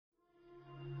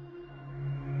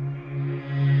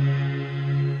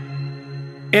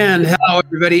And hello,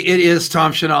 everybody. It is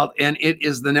Tom Chenault, and it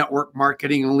is the Network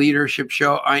Marketing Leadership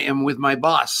Show. I am with my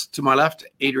boss to my left,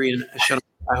 Adrian Chenault.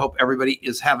 I hope everybody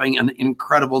is having an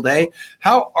incredible day.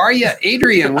 How are you,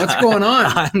 Adrian? What's going on?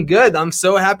 I'm good. I'm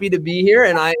so happy to be here,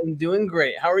 and I am doing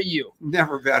great. How are you?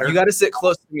 Never better. You got to sit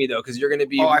close to me, though, because you're going to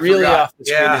be really off the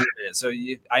screen in a minute. So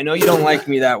I know you don't like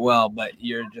me that well, but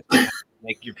you're just going to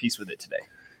make your peace with it today.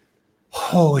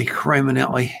 Holy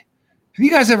criminally. Have you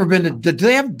guys ever been to, do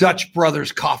they have Dutch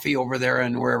Brothers coffee over there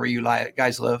and wherever you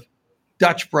guys live?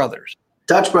 Dutch Brothers.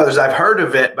 Dutch Brothers, I've heard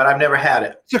of it, but I've never had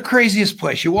it. It's the craziest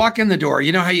place. You walk in the door.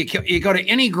 You know how you go to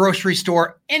any grocery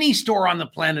store, any store on the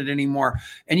planet anymore,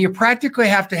 and you practically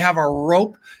have to have a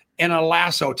rope and a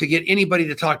lasso to get anybody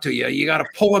to talk to you. You got to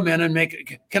pull them in and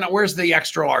where's the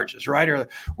extra larges, right? Or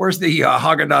where's the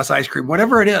Haagen-Dazs ice cream?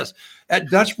 Whatever it is. At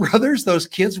Dutch Brothers, those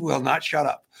kids will not shut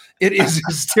up. It is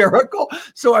hysterical.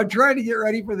 So I'm trying to get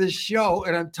ready for this show,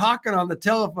 and I'm talking on the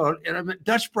telephone, and I'm at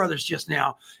Dutch Brothers just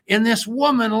now. And this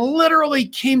woman literally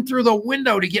came through the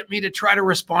window to get me to try to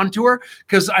respond to her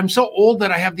because I'm so old that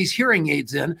I have these hearing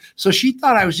aids in. So she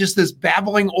thought I was just this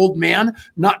babbling old man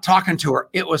not talking to her.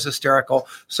 It was hysterical.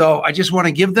 So I just want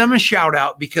to give them a shout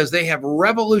out because they have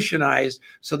revolutionized.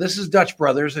 So this is Dutch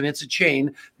Brothers, and it's a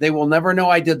chain. They will never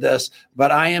know I did this,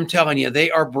 but I am telling you,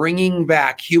 they are bringing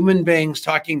back human beings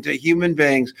talking to human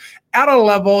beings at a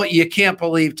level you can't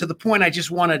believe, to the point I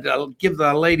just wanted to give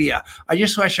the lady I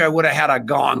just wish I would have had a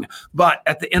gong. But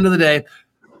at the end of the day,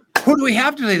 who do we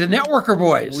have today? The Networker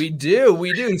Boys. We do.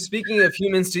 And speaking of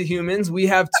humans to humans, we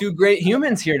have two great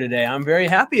humans here today. I'm very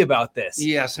happy about this.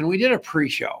 Yes, and we did a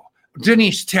pre-show.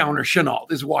 Denise Towner Chenault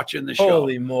is watching the show.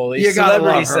 Holy moly. You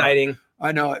Celebrity sighting.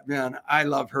 I know it, man. I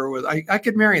love her. I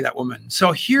could marry that woman.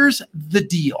 So here's the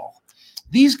deal.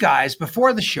 These guys,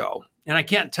 before the show, and I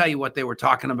can't tell you what they were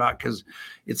talking about because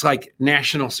it's like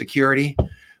national security.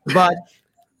 But,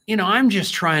 I'm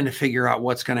just trying to figure out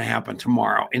what's going to happen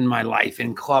tomorrow in my life,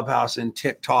 in Clubhouse and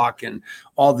TikTok and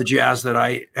all the jazz that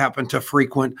I happen to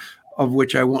frequent, of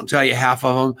which I won't tell you half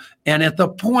of them. And at the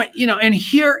point, and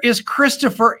here is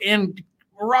Christopher and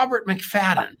Robert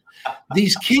McFadden,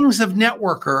 these kings of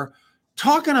networker,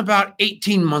 talking about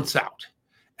 18 months out.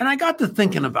 And I got to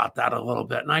thinking about that a little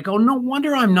bit. And I go, no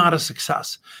wonder I'm not a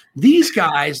success. These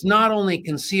guys not only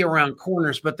can see around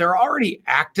corners, but they're already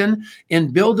acting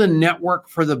and building network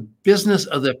for the business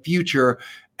of the future,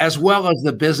 as well as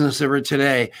the business of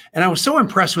today. And I was so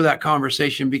impressed with that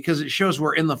conversation because it shows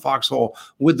we're in the foxhole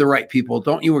with the right people.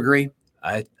 Don't you agree?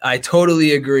 I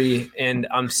totally agree. And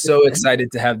I'm so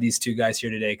excited to have these two guys here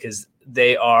today because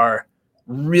they are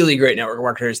really great network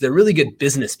marketers. They're really good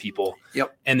business people.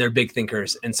 Yep. And they're big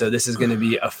thinkers. And so this is going to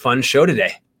be a fun show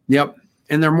today. Yep.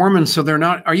 And they're Mormons, so they're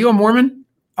not. Are you a Mormon,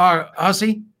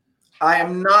 Hussey? I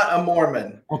am not a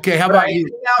Mormon. Okay. How about you? I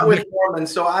hang out with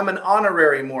Mormons, so I'm an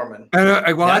honorary Mormon. That's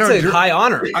a high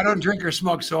honor. I don't drink or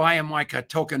smoke, so I am like a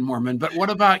token Mormon. But what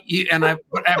about you? And I've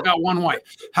got one wife.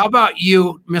 How about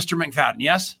you, Mr. McFadden?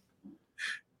 Yes?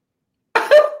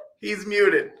 He's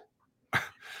muted.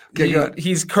 Okay, good.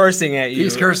 He's cursing at you.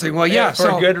 He's cursing. Well, yeah.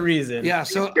 For good reason. Yeah.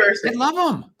 So I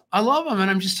love him.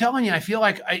 And I'm just telling you, I feel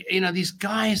like, these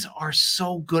guys are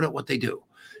so good at what they do.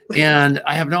 And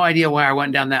I have no idea why I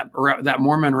went down that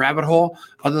Mormon rabbit hole,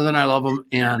 other than I love them.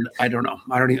 And I don't know.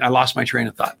 I lost my train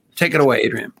of thought. Take it away,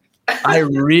 Adrian. I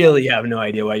really have no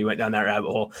idea why you went down that rabbit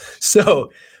hole.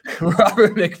 So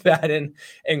Robert McFadden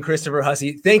and Christopher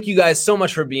Hussey, thank you guys so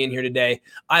much for being here today.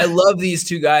 I love these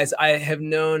two guys. I have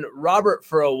known Robert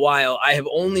for a while. I have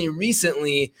only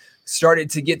recently started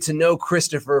to get to know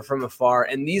Christopher from afar.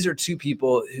 And these are two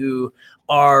people who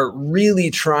are really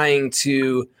trying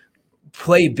to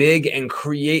play big and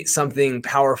create something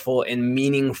powerful and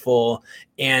meaningful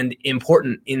and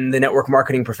important in the network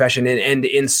marketing profession and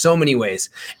in so many ways.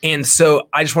 And so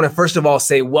I just want to first of all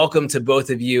say welcome to both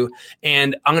of you.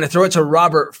 And I'm going to throw it to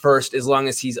Robert first, as long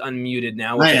as he's unmuted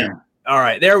now. All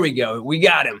right, there we go. We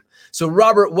got him. So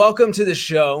Robert, welcome to the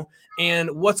show. And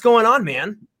what's going on,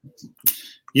 man?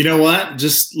 You know what?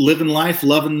 Just living life,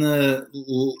 living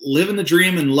the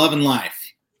dream and loving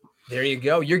life. There you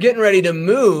go. You're getting ready to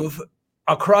move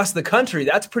across the country.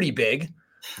 That's pretty big.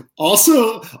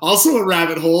 Also a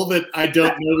rabbit hole that I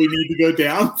don't know we need to go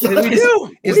down.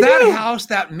 Is that house,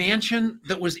 that mansion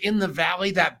that was in the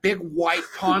valley, that big white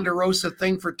Ponderosa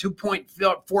thing for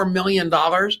 $2.4 million?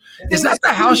 Is that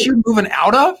the house you're moving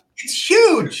out of? It's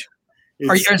huge.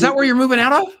 Is that where you're moving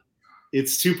out of?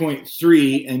 It's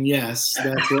 2.3, and yes,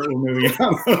 that's what we're moving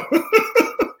out of.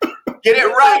 Get it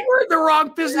right. We're in the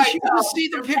wrong business. You can see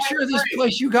the picture of this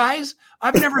place, you guys.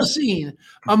 I've never seen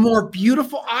a more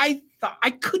beautiful. I thought,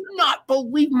 I could not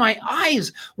believe my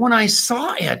eyes when I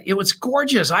saw it. It was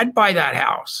gorgeous. I'd buy that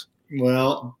house.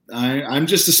 Well, I'm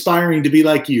just aspiring to be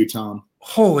like you, Tom.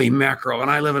 Holy mackerel.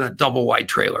 And I live in a double wide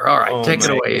trailer. All right, take it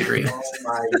away, Adrian. Oh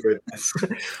my goodness.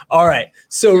 All right.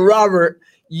 So Robert,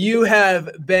 you have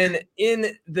been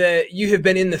in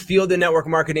the field of network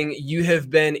marketing. You have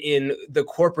been in the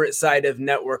corporate side of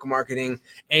network marketing,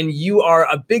 and you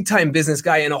are a big time business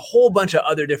guy and a whole bunch of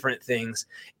other different things.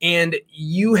 And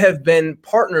you have been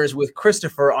partners with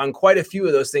Christopher on quite a few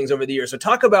of those things over the years. So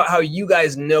talk about how you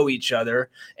guys know each other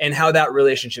and how that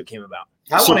relationship came about.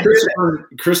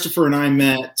 Christopher and I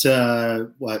met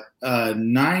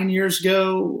 9 years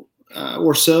ago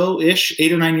or so ish,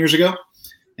 8 or 9 years ago.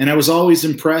 And I was always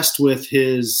impressed with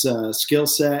his skill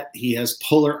set. He has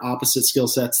polar opposite skill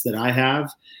sets that I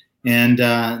have.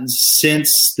 And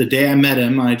since the day I met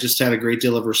him, I just had a great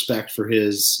deal of respect for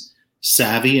his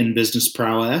savvy and business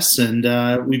prowess. And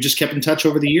we've just kept in touch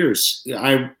over the years.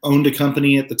 I owned a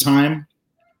company at the time,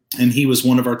 and he was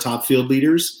one of our top field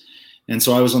leaders. And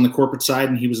so I was on the corporate side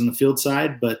and he was on the field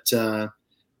side, but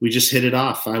we just hit it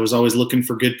off. I was always looking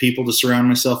for good people to surround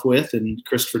myself with, and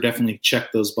Christopher definitely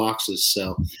checked those boxes.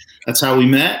 So that's how we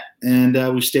met, and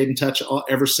we've stayed in touch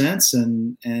ever since.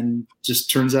 And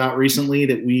just turns out recently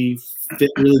that we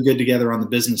fit really good together on the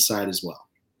business side as well.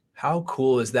 How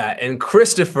cool is that? And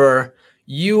Christopher,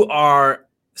 you are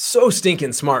so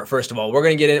stinking smart. First of all, we're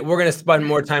going to spend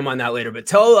more time on that later, but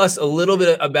tell us a little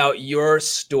bit about your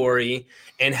story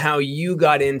and how you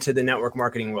got into the network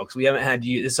marketing world. Because we haven't had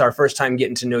you. This is our first time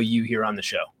getting to know you here on the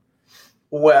show.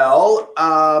 Well,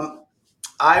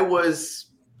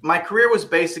 my career was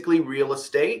basically real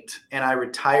estate, and I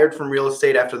retired from real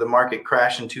estate after the market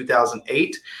crash in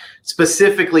 2008,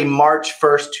 specifically March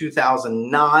 1st,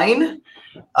 2009,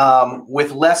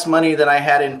 with less money than I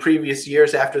had in previous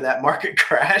years after that market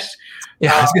crash.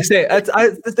 Yeah, I was gonna say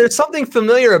there's something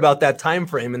familiar about that time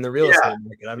frame in the real estate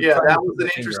market. That was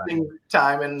an interesting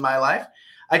time in my life.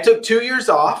 I took 2 years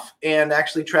off and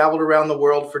actually traveled around the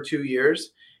world for 2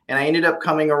 years, and I ended up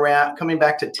coming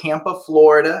back to Tampa,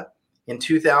 Florida in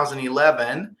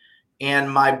 2011.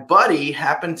 And my buddy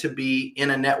happened to be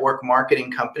in a network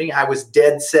marketing company. I was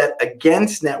dead set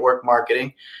against network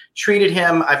marketing. Treated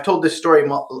him, I've told this story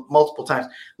multiple times,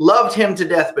 loved him to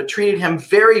death, but treated him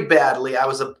very badly. I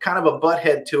was a kind of a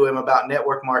butthead to him about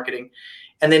network marketing.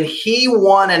 And then he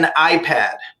won an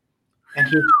iPad. And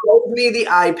he sold me the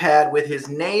iPad with his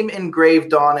name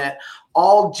engraved on it,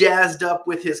 all jazzed up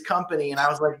with his company. And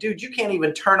I was like, dude, you can't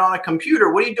even turn on a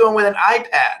computer. What are you doing with an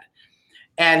iPad?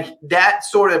 And that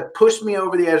sort of pushed me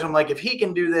over the edge. I'm like, if he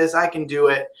can do this, I can do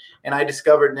it. And I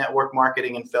discovered network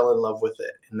marketing and fell in love with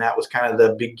it. And that was kind of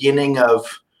the beginning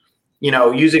of,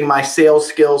 using my sales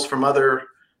skills from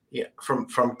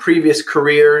from previous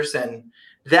careers. And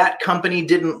that company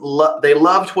they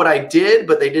loved what I did,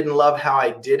 but they didn't love how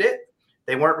I did it.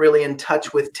 They weren't really in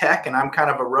touch with tech, and I'm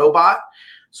kind of a robot.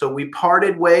 So we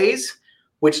parted ways,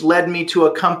 which led me to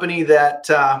a company that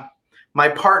my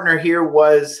partner here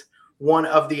was one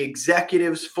of the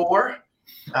executives for.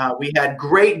 We had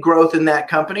great growth in that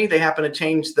company. They happened to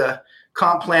change the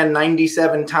comp plan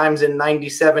 97 times in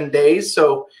 97 days.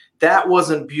 So that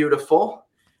wasn't beautiful,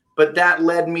 but that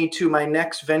led me to my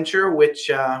next venture,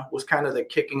 which was kind of the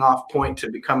kicking off point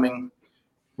to becoming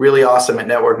really awesome at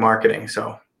network marketing.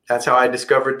 So that's how I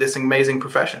discovered this amazing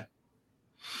profession.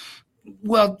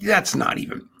 Well, that's not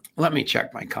even, let me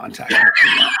check my contact.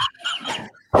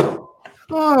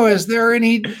 Oh, is there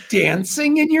any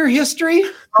dancing in your history?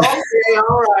 Okay,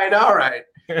 all right.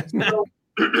 So,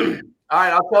 all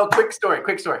right, I'll tell a quick story.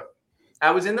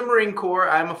 I was in the Marine Corps.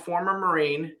 I'm a former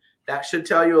Marine. That should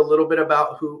tell you a little bit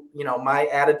about my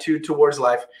attitude towards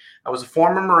life. I was a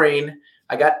former Marine.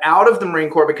 I got out of the Marine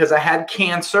Corps because I had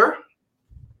cancer.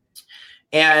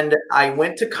 And I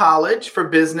went to college for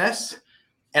business.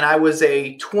 And I was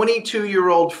a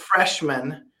 22-year-old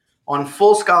freshman on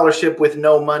full scholarship with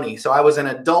no money. So I was an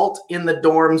adult in the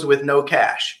dorms with no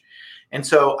cash. And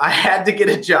so I had to get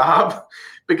a job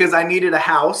because I needed a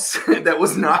house that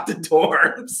was not the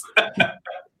dorms.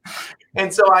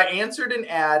 And so I answered an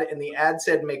ad, and the ad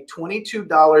said, make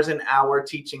 $22 an hour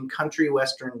teaching country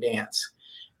western dance.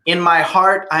 In my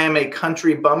heart, I am a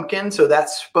country bumpkin. So that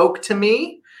spoke to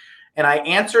me. And I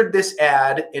answered this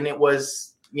ad, and it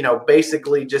was,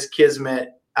 basically just kismet.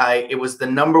 It was the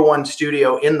 #1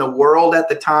 studio in the world at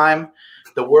the time.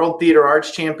 The World Theater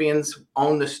Arts Champions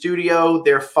owned the studio.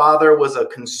 Their father was a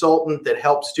consultant that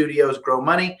helped studios grow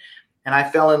money. And I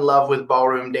fell in love with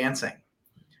ballroom dancing.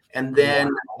 And then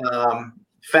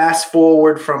fast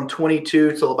forward from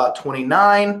 22 till about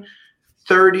 29,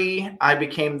 30, I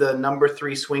became the number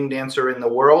 3 swing dancer in the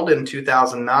world in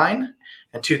 2009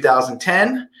 and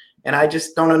 2010. And I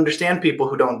just don't understand people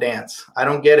who don't dance. I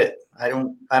don't get it. I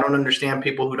don't understand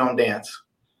people who don't dance.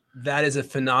 That is a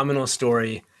phenomenal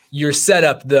story. Your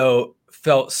setup, though,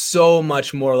 felt so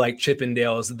much more like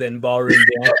Chippendales than ballroom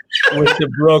dance with the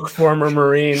broke former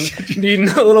Marine needing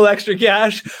a little extra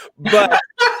cash. But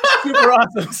super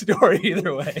awesome story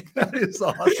either way. That is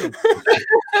awesome.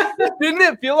 Didn't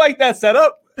it feel like that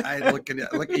setup?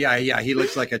 Yeah, he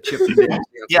looks like a Chippendale.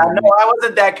 Yeah, no, I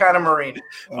wasn't that kind of Marine.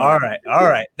 All right.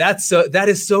 That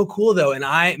is so cool though.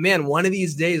 And one of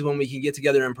these days when we can get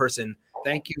together in person.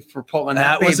 Thank you for pulling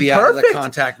that baby out of the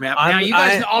contact map. Now you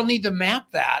guys all need to map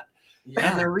that.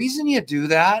 Yeah. And the reason you do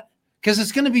that, because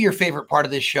it's going to be your favorite part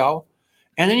of this show.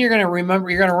 And then you're going to remember,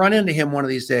 you're going to run into him one of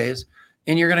these days.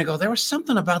 And you're going to go, there was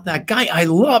something about that guy I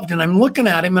loved, and I'm looking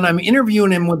at him, and I'm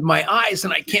interviewing him with my eyes,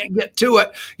 and I can't get to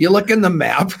it. You look in the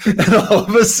map, and all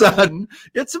of a sudden,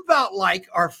 it's about like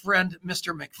our friend,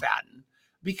 Mr. McFadden,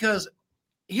 because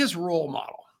his role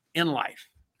model in life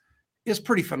is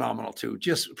pretty phenomenal, too.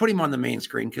 Just put him on the main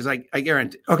screen, because I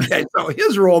guarantee. Okay, so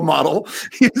his role model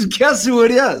is, guess who it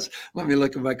is? Let me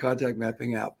look at my contact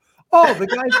mapping app. Oh, the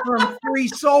guy from Free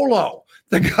Solo.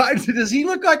 The guy, does he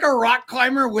look like a rock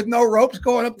climber with no ropes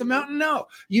going up the mountain? No.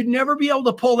 You'd never be able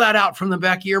to pull that out from the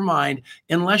back of your mind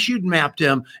unless you'd mapped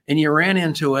him and you ran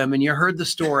into him and you heard the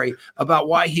story about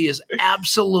why he is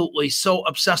absolutely so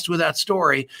obsessed with that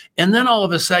story. And then all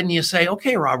of a sudden you say,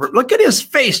 okay, Robert, look at his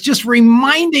face, just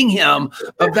reminding him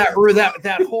of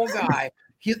that whole guy.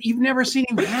 You've never seen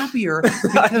him happier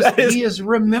because he is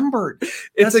remembered.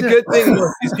 It's a good thing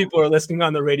most these people are listening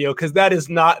on the radio, because that is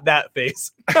not that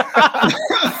face. I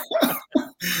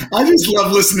just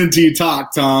love listening to you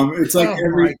talk, Tom. It's like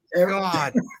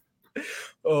God.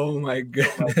 Oh my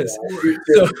goodness.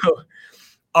 So,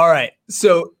 all right.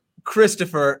 So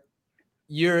Christopher,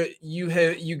 you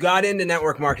got into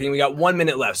network marketing. We got 1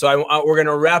 minute left. So we're going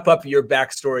to wrap up your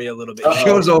backstory a little bit.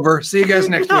 Show's over. See you guys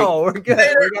next week. No, we're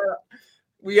good.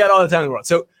 We got all the time in the world.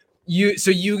 So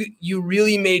you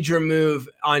really made your move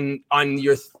on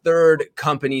your third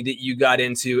company that you got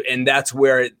into, and that's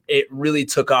where it really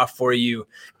took off for you,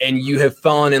 and you have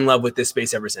fallen in love with this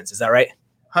space ever since. Is that right?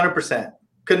 100%.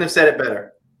 Couldn't have said it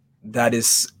better.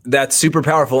 That's super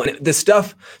powerful. And the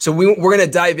stuff. So we're going to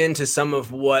dive into some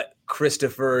of what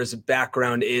Christopher's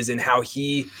background is and how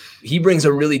he brings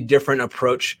a really different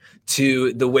approach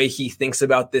to the way he thinks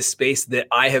about this space that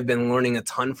I have been learning a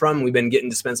ton from. We've been getting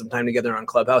to spend some time together on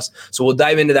Clubhouse. So we'll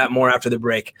dive into that more after the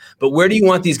break. But where do you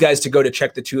want these guys to go to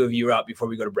check the two of you out before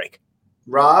we go to break?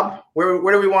 Rob, where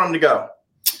do we want them to go?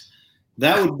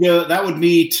 That would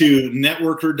be to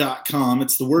networker.com.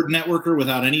 It's the word networker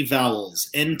without any vowels.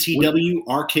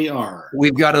 NTWRKR.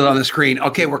 We've got it on the screen.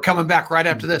 Okay, we're coming back right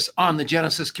after this on the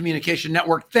Genesis Communication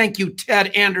Network. Thank you, Ted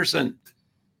Anderson.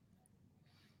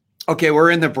 Okay, we're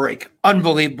in the break.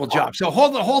 Unbelievable job. So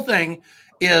the whole thing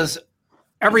is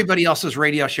everybody else's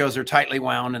radio shows are tightly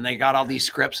wound and they got all these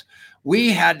scripts. We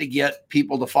had to get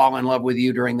people to fall in love with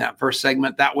you during that first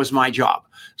segment. That was my job.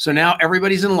 So now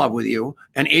everybody's in love with you,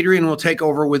 and Adrian will take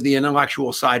over with the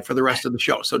intellectual side for the rest of the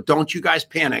show. So don't you guys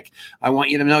panic. I want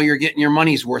you to know you're getting your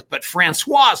money's worth. But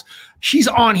Francoise, she's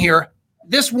on here.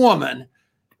 This woman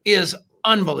is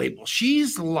unbelievable.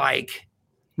 She's like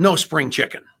no spring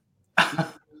chicken.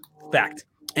 Fact.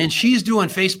 And she's doing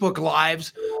Facebook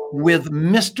Lives with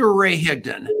Mr. Ray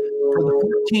Higdon for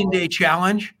the 14-day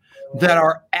challenge that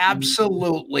are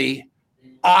absolutely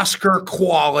Oscar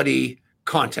quality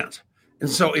content. And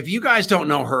so if you guys don't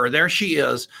know her, there she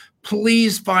is.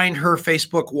 Please find her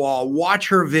Facebook wall, watch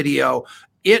her video.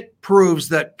 It proves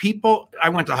that people, I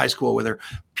went to high school with her,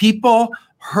 people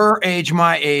her age,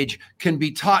 my age, can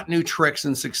be taught new tricks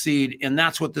and succeed. And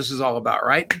that's what this is all about,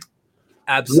 right?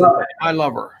 Absolutely. I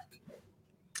love her.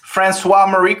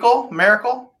 Francoise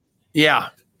Miracle? Yeah,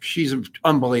 she's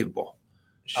unbelievable.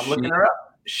 I'm looking her up.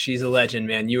 She's a legend,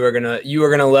 man. You are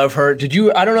gonna love her.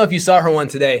 I don't know if you saw her one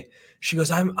today. She goes,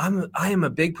 I am a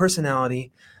big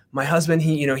personality. My husband,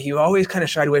 he always kind of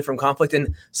shied away from conflict,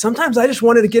 and sometimes I just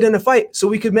wanted to get in a fight so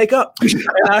we could make up.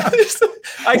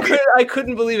 I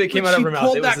couldn't believe it came out of her mouth. She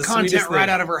pulled that content right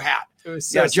out of her hat. It was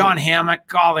so John Hammock,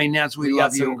 golly, Neds, we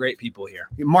love you. Some great people here.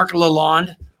 Mark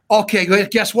Lalonde. Okay,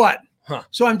 guess what? Huh.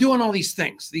 So I'm doing all these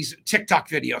things, these TikTok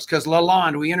videos, because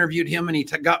Lalonde, we interviewed him and he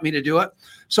got me to do it.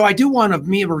 So I do one of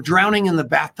me drowning in the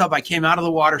bathtub. I came out of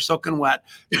the water soaking wet,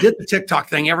 did the TikTok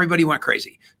thing. Everybody went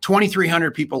crazy.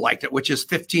 2,300 people liked it, which is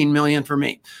 15 million for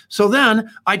me. So then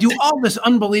I do all this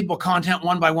unbelievable content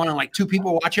one by one, and like 2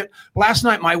 people watch it. Last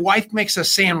night, my wife makes a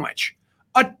sandwich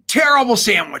A terrible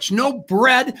sandwich. No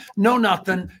bread, no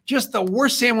nothing. Just the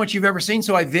worst sandwich you've ever seen.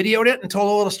 So I videoed it and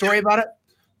told a little story about it.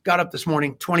 Got up this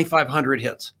morning, 2,500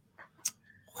 hits.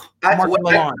 I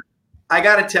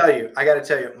got to tell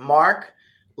you, Mark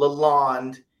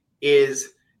Lalonde is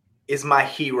my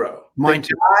hero. Mine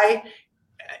too.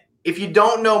 If you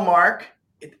don't know Mark,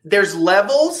 there's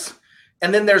levels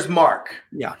and then there's Mark.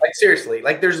 Yeah. Like seriously,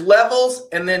 like there's levels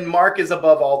and then Mark is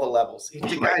above all the levels. The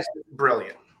guy's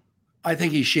brilliant. I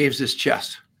think he shaves his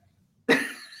chest.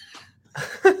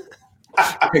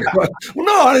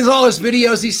 No, there's all his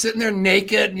videos. He's sitting there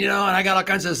naked, and I got all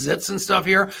kinds of zits and stuff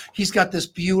here. He's got this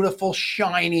beautiful,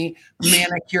 shiny,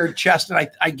 manicured chest, and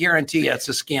I guarantee you it's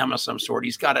a scam of some sort.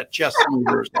 He's got a chest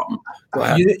smoother or something. Go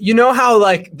ahead. You know how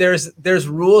like there's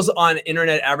rules on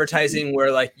internet advertising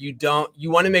where like you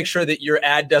want to make sure that your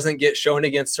ad doesn't get shown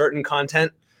against certain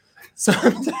content.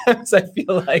 Sometimes I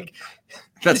feel like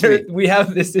we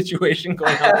have this situation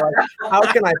going on. Like, how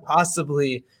can I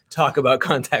possibly talk about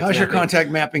contact How's mapping? your contact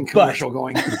mapping commercial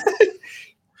going?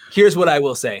 Here's what I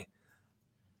will say.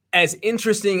 As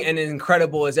interesting and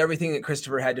incredible as everything that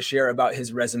Christopher had to share about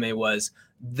his resume was,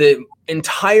 the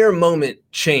entire moment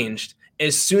changed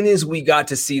as soon as we got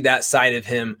to see that side of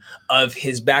him, of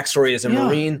his backstory as a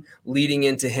Marine, leading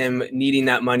into him needing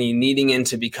that money, needing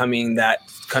into becoming that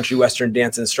country Western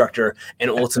dance instructor, and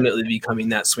ultimately becoming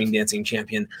that swing dancing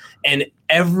champion. And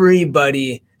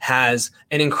everybody has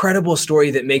an incredible story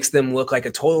that makes them look like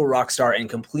a total rock star and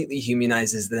completely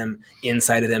humanizes them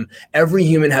inside of them. Every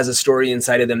human has a story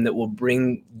inside of them that will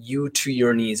bring you to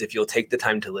your knees if you'll take the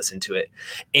time to listen to it.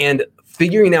 And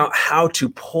figuring out how to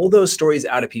pull those stories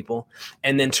out of people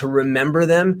and then to remember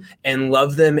them and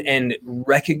love them and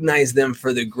recognize them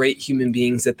for the great human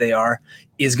beings that they are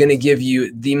is going to give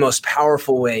you the most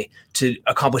powerful way to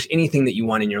accomplish anything that you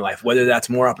want in your life, whether that's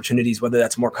more opportunities, whether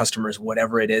that's more customers,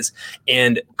 whatever it is.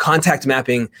 And contact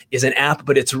mapping is an app,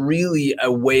 but it's really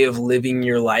a way of living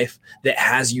your life that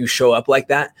has you show up like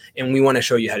that. And we want to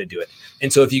show you how to do it.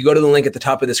 And so if you go to the link at the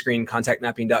top of the screen,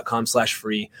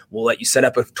 contactmapping.com/free, we'll let you set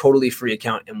up a totally free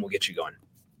account and we'll get you going.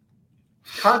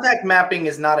 Contact mapping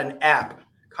is not an app.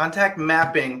 Contact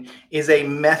mapping is a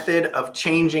method of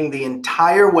changing the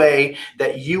entire way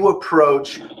that you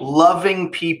approach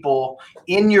loving people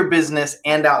in your business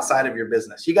and outside of your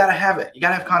business. You got to have it. You got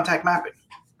to have contact mapping.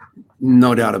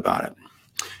 No doubt about it.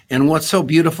 And what's so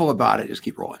beautiful about it, just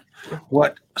keep rolling.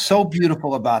 What's so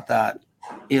beautiful about that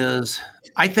is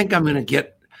I think I'm going to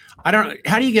get,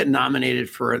 how do you get nominated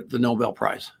for the Nobel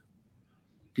Prize?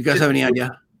 Do you guys have any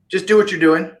idea? Just do what you're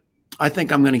doing. I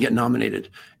think I'm going to get nominated.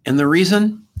 And the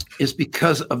reason is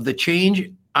because of the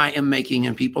change I am making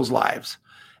in people's lives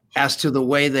as to the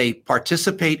way they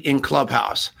participate in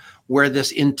Clubhouse, where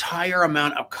this entire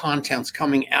amount of content's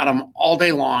coming at them all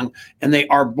day long and they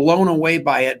are blown away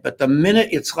by it. But the minute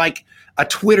it's like a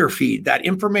Twitter feed, that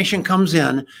information comes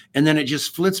in and then it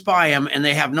just flits by them and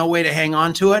they have no way to hang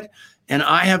on to it. And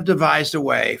I have devised a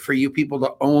way for you people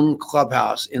to own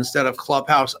Clubhouse instead of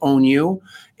Clubhouse own you.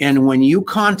 And when you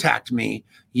contact me,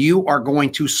 you are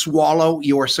going to swallow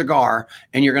your cigar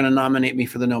and you're going to nominate me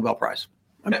for the Nobel Prize.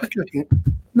 I'm joking.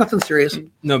 Nothing serious.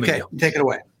 No big deal. Take it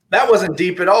away. That wasn't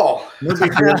deep at all. No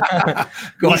big deal.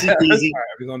 Go Easy ahead. peasy. Are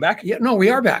we going back? Yeah, no, we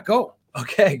are back. Go.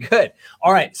 Okay, good.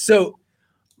 All right. So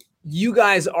you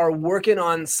guys are working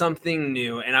on something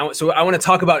new. And I want to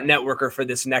talk about Networker for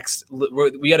this next,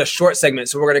 we got a short segment.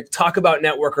 So we're going to talk about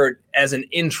Networker as an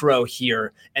intro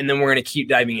here, and then we're going to keep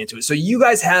diving into it. So you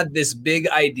guys had this big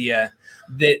idea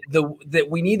that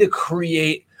we need to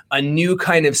create a new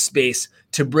kind of space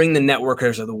to bring the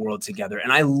networkers of the world together.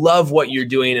 And I love what you're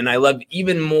doing. And I love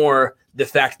even more the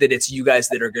fact that it's you guys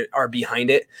that are behind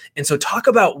it. And so talk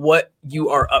about what you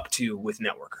are up to with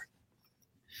Networker.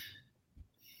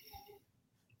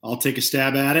 I'll take a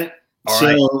stab at it. All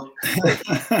right.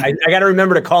 I got to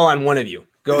remember to call on one of you.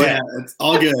 Go ahead. It's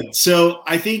all good. So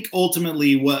I think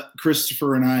ultimately what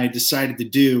Christopher and I decided to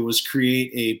do was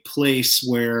create a place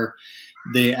where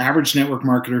the average network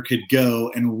marketer could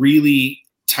go and really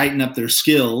tighten up their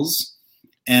skills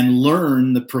and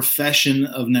learn the profession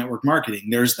of network marketing.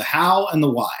 There's the how and the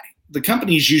why. The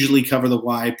companies usually cover the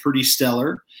why pretty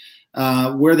stellar.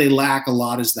 Where they lack a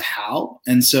lot is the how.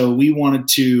 And so we wanted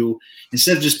to,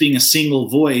 instead of just being a single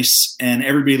voice and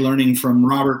everybody learning from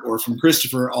Robert or from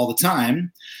Christopher all the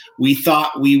time, we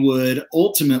thought we would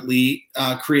ultimately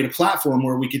create a platform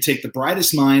where we could take the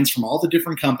brightest minds from all the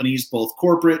different companies, both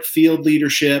corporate, field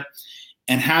leadership,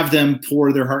 and have them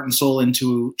pour their heart and soul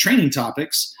into training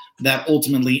topics that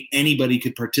ultimately anybody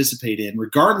could participate in,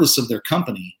 regardless of their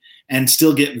company. and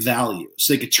still get value.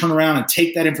 So they could turn around and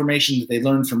take that information that they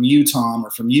learned from you, Tom,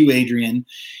 or from you, Adrian,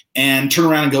 and turn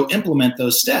around and go implement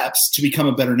those steps to become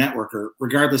a better networker,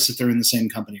 regardless if they're in the same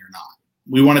company or not.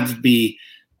 We wanted to be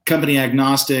company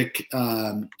agnostic,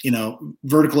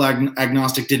 vertical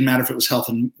agnostic. Didn't matter if it was health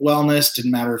and wellness,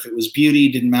 didn't matter if it was beauty,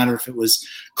 didn't matter if it was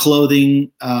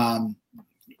clothing,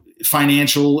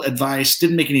 financial advice,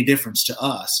 didn't make any difference to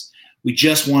us. We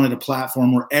just wanted a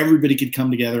platform where everybody could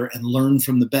come together and learn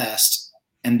from the best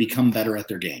and become better at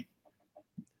their game.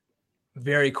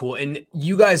 Very cool. And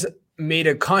you guys made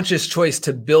a conscious choice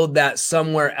to build that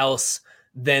somewhere else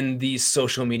than these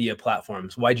social media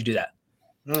platforms. Why'd you do that?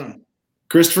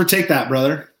 Christopher, take that,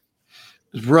 brother.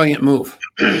 It's a brilliant move.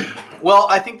 Well,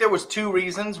 I think there was two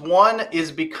reasons. One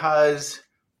is because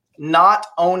not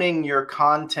owning your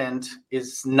content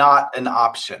is not an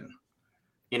option.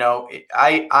 You know,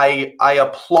 I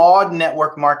applaud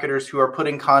network marketers who are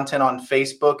putting content on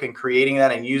Facebook and creating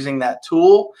that and using that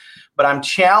tool, but I'm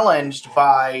challenged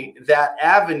by that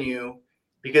avenue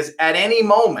because at any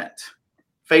moment,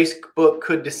 Facebook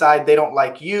could decide they don't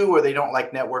like you or they don't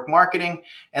like network marketing,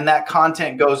 and that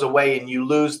content goes away and you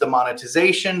lose the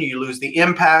monetization, you lose the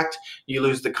impact, you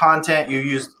lose the content,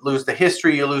 lose the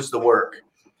history, you lose the work.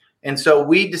 And so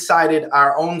we decided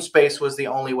our own space was the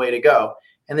only way to go.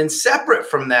 And then separate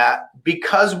from that,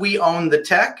 because we own the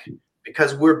tech,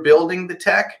 because we're building the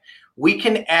tech, we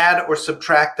can add or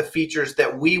subtract the features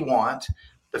that we want,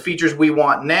 the features we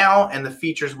want now and the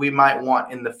features we might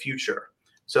want in the future.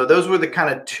 So those were the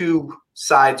kind of two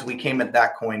sides we came at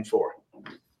that coin for.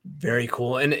 Very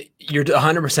cool. And you're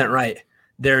 100% right.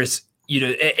 There's,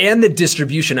 and the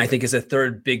distribution, I think, is a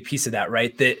third big piece of that,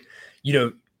 right? That,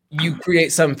 you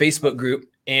create some Facebook group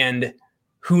and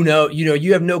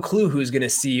you have no clue who's going to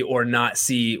see or not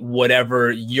see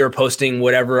whatever you're posting,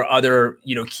 whatever other,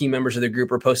 key members of the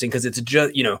group are posting. Cause it's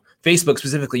just, Facebook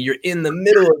specifically, you're in the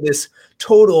middle of this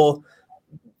total,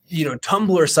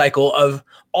 Tumblr cycle of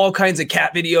all kinds of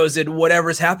cat videos and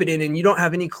whatever's happening. And you don't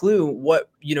have any clue what,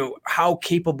 how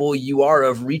capable you are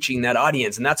of reaching that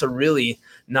audience. And that's a really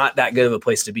not that good of a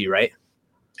place to be, right?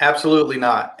 Absolutely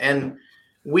not. And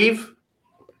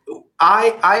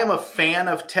I am a fan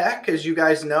of tech, as you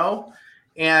guys know,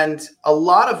 and a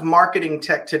lot of marketing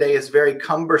tech today is very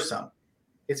cumbersome.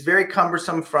 It's very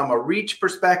cumbersome from a reach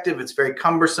perspective. It's very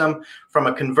cumbersome from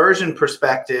a conversion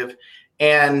perspective.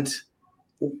 And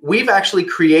we've actually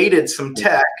created some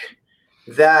tech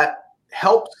that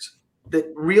helps,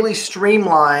 that really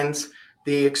streamlines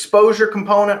the exposure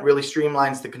component, really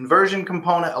streamlines the conversion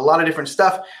component, a lot of different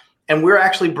stuff. And we're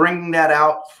actually bringing that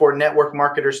out for network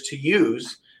marketers to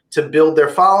use to build their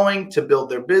following, to build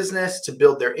their business, to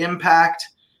build their impact,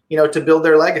 to build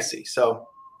their legacy. So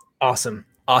awesome.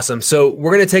 So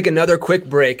we're going to take another quick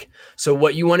break. So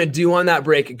what you want to do on that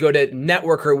break, go to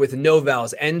Networker with no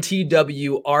vowels,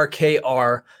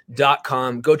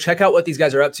 NTWRKR.com. Go check out what these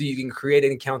guys are up to. You can create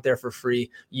an account there for free.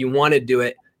 You want to do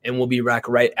it, and we'll be back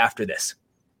right after this.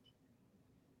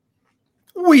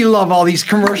 We love all these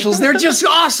commercials. They're just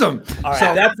awesome. All right,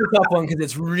 so that's a tough one because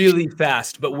it's really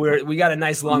fast, but we got a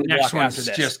nice long next block one's after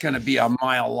this. Just going to be a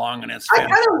mile long, and it's I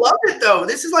kind of love it though.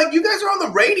 This is like you guys are on the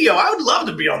radio. I would love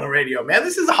to be on the radio, man.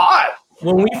 This is hot.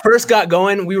 When we first got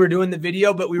going, we were doing the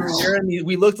video, but we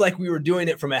looked like we were doing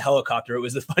it from a helicopter. It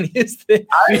was the funniest thing.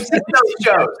 I've seen those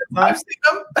shows. I've seen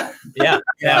them.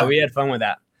 Yeah, we had fun with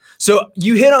that. So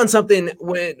you hit on something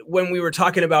when we were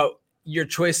talking about your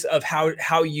choice of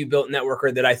how you built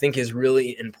Networker that I think is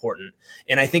really important.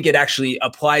 And I think it actually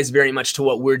applies very much to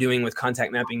what we're doing with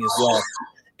contact mapping as well.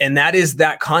 And that is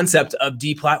that concept of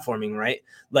deplatforming, right?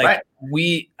 Like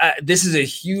this is a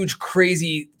huge,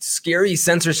 crazy, scary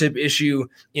censorship issue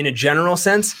in a general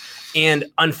sense. And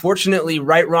unfortunately,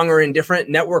 right, wrong, or indifferent,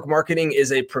 network marketing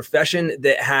is a profession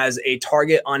that has a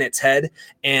target on its head,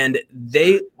 and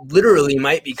they literally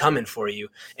might be coming for you.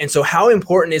 And so how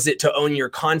important is it to own your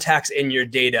contacts and your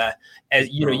data? As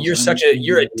you're a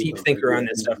deep thinker on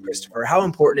this stuff, Christopher. How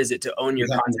important is it to own your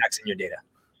contacts and your data?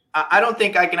 I don't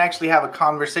think I can actually have a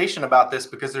conversation about this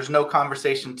because there's no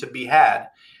conversation to be had.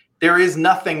 There is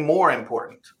nothing more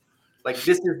important. Like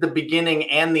this is the beginning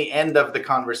and the end of the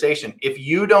conversation. If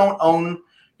you don't own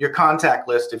your contact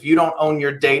list, if you don't own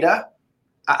your data,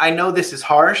 I know this is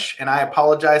harsh and I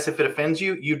apologize if it offends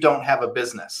you. You don't have a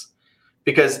business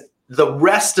because the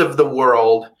rest of the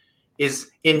world is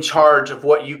in charge of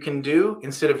what you can do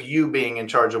instead of you being in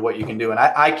charge of what you can do. And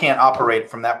I can't operate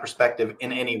from that perspective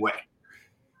in any way.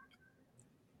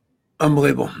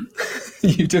 Unbelievable.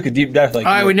 You took a deep dive.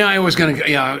 I was going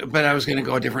to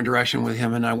go a different direction with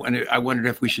him. And I wondered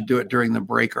if we should do it during the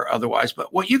break or otherwise.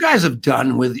 But what you guys have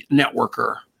done with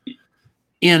Networker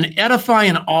in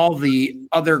edifying all the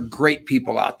other great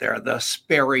people out there, the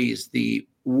Sperrys, the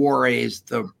Warrays,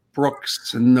 the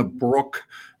Brooks and the Brook,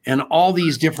 and all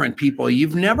these different people,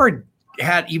 you've never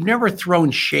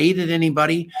thrown shade at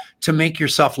anybody to make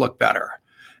yourself look better.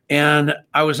 And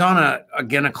I was on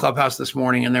a Clubhouse this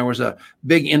morning, and there was a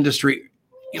big industry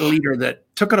leader that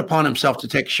took it upon himself to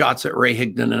take shots at Ray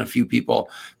Higdon and a few people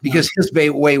because his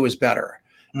way was better.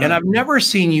 And I've never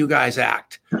seen you guys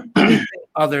act anything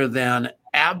other than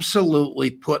absolutely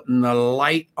putting the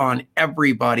light on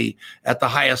everybody at the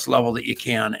highest level that you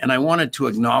can. And I wanted to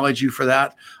acknowledge you for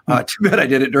that. Too bad I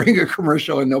did it during a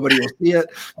commercial and nobody will see it,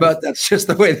 but that's just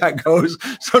the way that goes.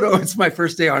 So no, it's my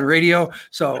first day on radio.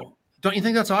 So don't you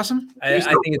think that's awesome? I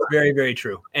think it's very, very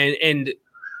true. And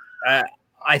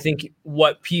I think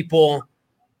what people,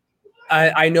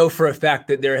 I know for a fact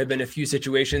that there have been a few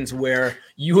situations where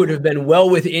you would have been well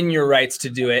within your rights to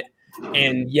do it,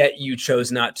 and yet you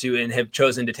chose not to and have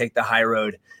chosen to take the high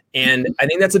road. And I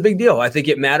think that's a big deal. I think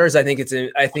it matters. I think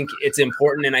it's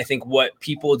important. And I think what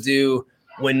people do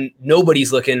when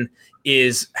nobody's looking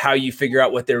is how you figure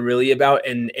out what they're really about.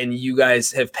 And you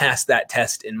guys have passed that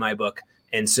test in my book.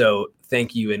 And so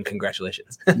thank you and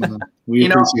congratulations. We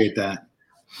appreciate that.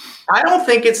 I don't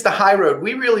think it's the high road.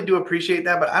 We really do appreciate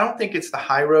that, but I don't think it's the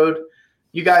high road.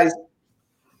 You guys,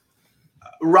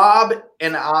 Rob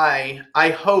and I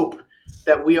hope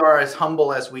that we are as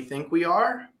humble as we think we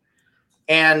are.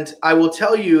 And I will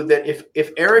tell you that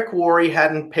if Eric Worre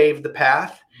hadn't paved the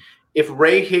path, if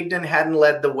Ray Higdon hadn't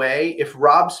led the way, if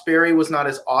Rob Sperry was not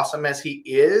as awesome as he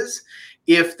is,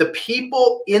 if the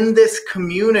people in this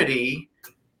community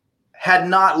had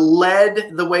not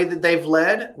led the way that they've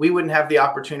led, we wouldn't have the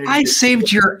opportunity. I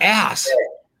saved your ass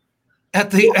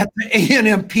at the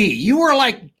ANMP. You were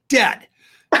like dead.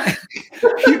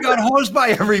 You got hosed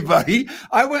by everybody.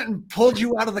 I went and pulled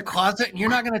you out of the closet, and you're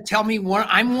not going to tell me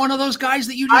I'm one of those guys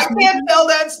that you just. I can't tell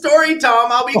that story,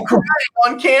 Tom. I'll be crying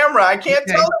on camera. I can't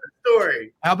tell that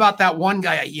story. How about that one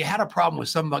guy? You had a problem with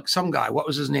some guy. What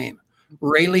was his name?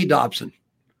 Rayleigh Dobson.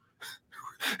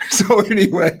 So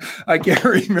anyway, I can't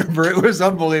remember. It was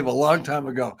unbelievable. A long time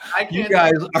ago. You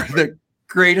guys are the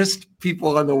greatest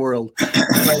people in the world.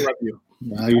 I love you.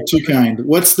 You're too kind.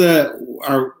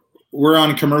 We're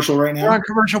on commercial right now? We're on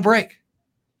commercial break.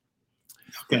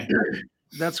 Okay.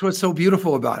 That's what's so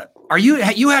beautiful about it. You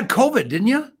had COVID, didn't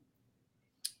you?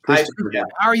 Yeah.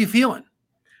 How are you feeling?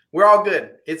 We're all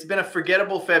good. It's been a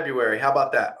forgettable February. How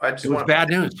about that? It was bad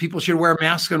news. People should wear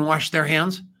masks and wash their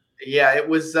hands. Yeah, it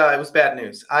was bad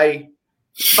news. I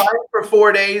fired for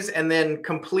 4 days and then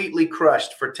completely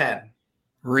crushed for 10.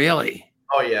 Really?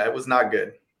 Oh yeah, it was not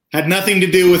good. Had nothing to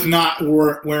do with not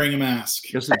wearing a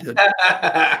mask. Yes, it did.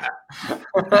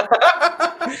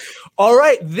 All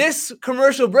right, this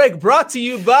commercial break brought to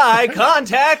you by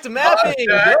Contact Mapping.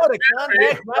 Go to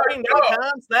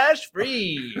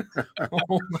contactmapping.com/free.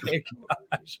 Oh my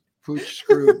gosh. Pooch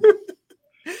screwed.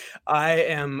 I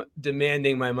am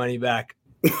demanding my money back.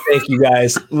 Thank you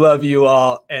guys. Love you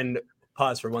all. And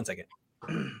pause for 1 second.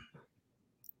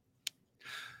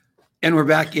 And we're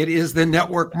back. It is the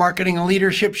Network Marketing and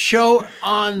Leadership Show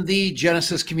on the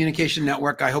Genesis Communication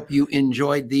Network. I hope you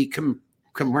enjoyed the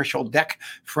commercial deck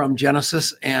from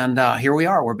Genesis. And here we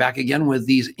are. We're back again with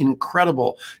these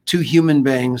incredible two human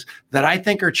beings that I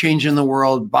think are changing the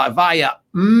world via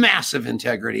massive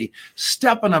integrity,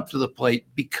 stepping up to the plate,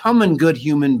 becoming good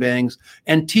human beings,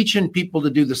 and teaching people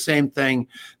to do the same thing.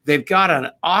 They've got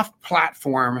an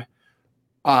off-platform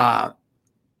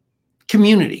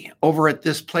community over at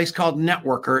this place called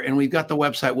Networker, and we've got the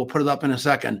website, we'll put it up in a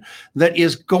second, that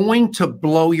is going to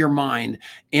blow your mind.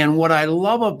 And what I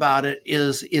love about it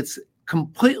is it's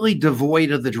completely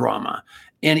devoid of the drama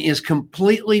and is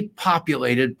completely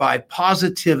populated by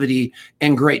positivity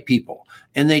and great people.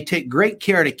 And they take great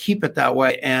care to keep it that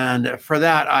way. And for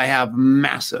that, I have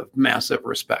massive, massive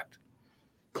respect.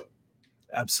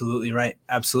 Absolutely right.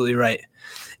 Absolutely right.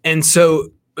 And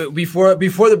so before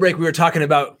the break, we were talking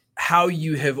about how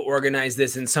you have organized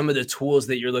this and some of the tools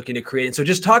that you're looking to create. And so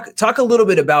just talk a little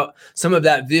bit about some of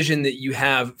that vision that you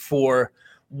have for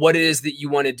what it is that you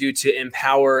want to do to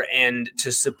empower and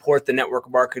to support the network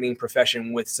marketing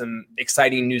profession with some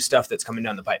exciting new stuff that's coming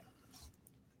down the pipe.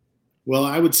 Well,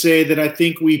 I would say that I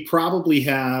think we probably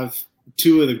have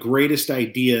two of the greatest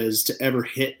ideas to ever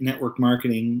hit network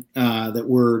marketing that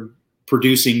we're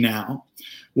producing now.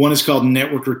 One is called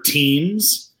Networker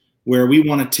Teams, where we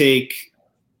want to take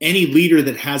any leader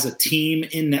that has a team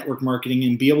in network marketing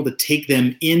and be able to take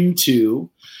them into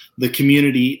the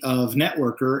community of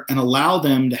Networker and allow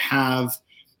them to have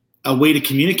a way to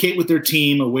communicate with their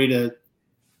team, a way to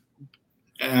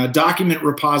a document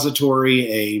repository,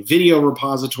 a video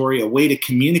repository, a way to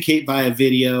communicate via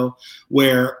video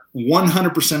where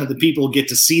 100% of the people get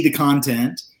to see the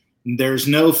content. There's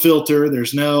no filter,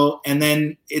 and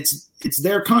then it's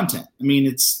their content. I mean,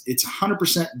 it's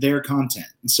 100% their content.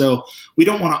 And so we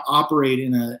don't want to operate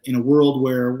in a world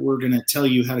where we're going to tell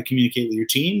you how to communicate with your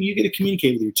team. You get to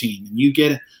communicate with your team, and you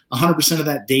get 100% of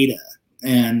that data.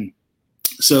 And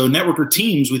so Networker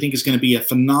Teams, we think, is going to be a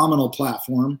phenomenal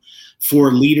platform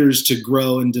for leaders to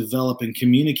grow and develop and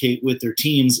communicate with their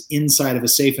teams inside of a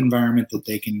safe environment that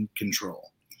they can control.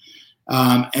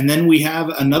 And then we have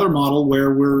another model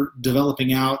where we're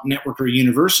developing out Networker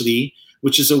University,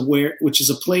 which is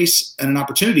a place and an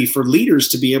opportunity for leaders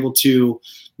to be able to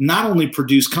not only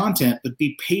produce content, but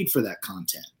be paid for that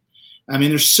content. I mean,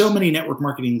 there's so many network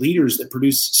marketing leaders that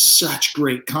produce such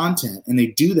great content, and they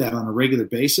do that on a regular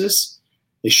basis.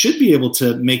 They should be able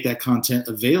to make that content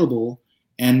available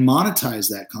and monetize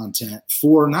that content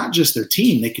for not just their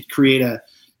team. They could create a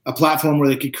platform where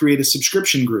they could create a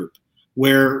subscription group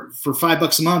where for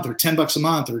 $5 a month or $10 a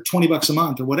month or $20 a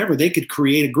month or whatever, they could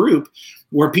create a group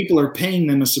where people are paying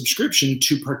them a subscription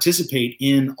to participate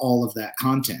in all of that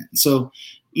content. So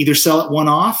either sell it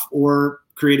one-off or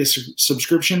create a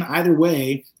subscription. Either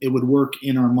way, it would work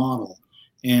in our model.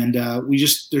 And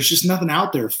there's just nothing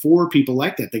out there for people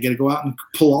like that. They got to go out and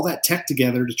pull all that tech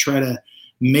together to try to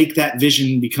make that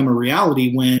vision become a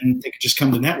reality when they could just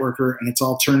come to Networker and it's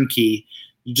all turnkey.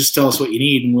 You just tell us what you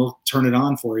need and we'll turn it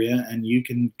on for you. And you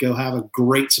can go have a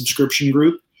great subscription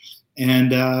group and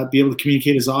be able to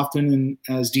communicate as often and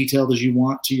as detailed as you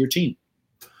want to your team.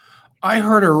 I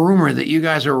heard a rumor that you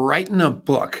guys are writing a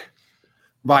book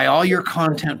by all your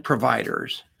content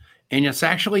providers, and it's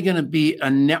actually going to be a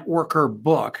Networker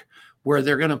book where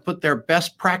they're going to put their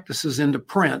best practices into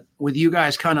print with you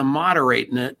guys kind of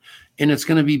moderating it, and it's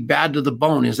going to be bad to the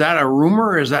bone. Is that a rumor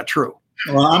or is that true?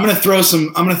 Well, I'm going to throw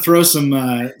some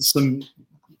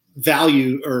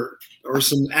value or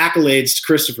some accolades to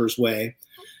Christopher's way.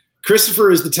 Christopher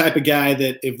is the type of guy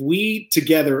that if we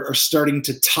together are starting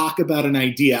to talk about an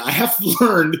idea, I have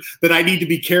learned that I need to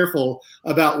be careful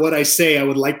about what I say I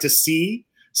would like to see.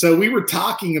 So we were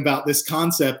talking about this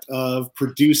concept of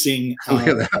producing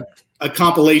a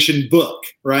compilation book,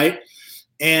 right?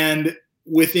 And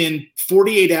within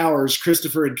 48 hours,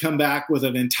 Christopher had come back with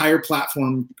an entire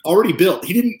platform already built.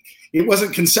 It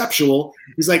wasn't conceptual.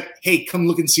 He's like, hey, come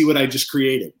look and see what I just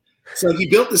created. So he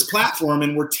built this platform,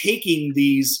 and we're taking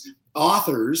these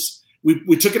authors.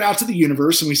 We took it out to the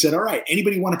universe, and we said, all right,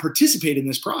 anybody want to participate in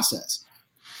this process?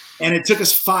 And it took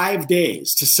us 5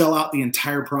 days to sell out the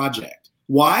entire project.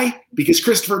 Why? Because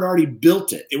Christopher had already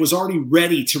built it. It was already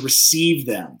ready to receive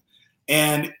them.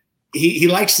 And he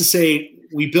likes to say,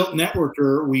 we built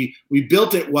Networker. We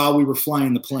built it while we were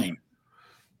flying the plane.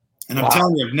 And I'm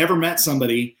telling you, I've never met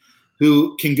somebody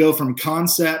who can go from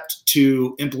concept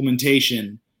to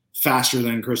implementation faster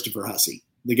than Christopher Hussey.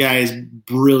 The guy is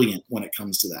brilliant when it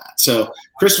comes to that. So,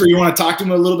 Christopher, you want to talk to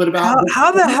him a little bit about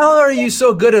how the hell are you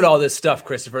so good at all this stuff,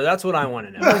 Christopher? That's what I want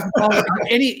to know.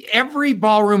 Every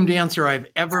ballroom dancer I've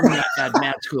ever met at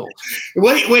Matt School.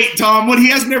 Wait, Tom. What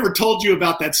he has never told you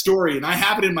about that story, and I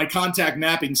have it in my contact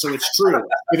mapping, so it's true.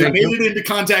 If it made it into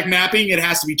contact mapping, it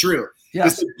has to be true.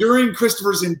 Yes. During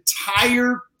Christopher's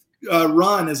entire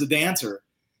run as a dancer,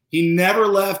 he never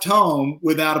left home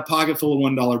without a pocket full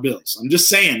of $1 bills. I'm just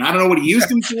saying. I don't know what he used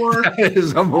them for. That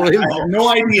is unbelievable. I have no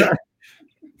idea.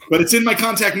 But it's in my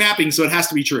contact mapping, so it has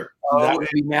to be true. That will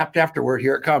be mapped afterward.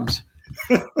 Here it comes.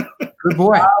 Good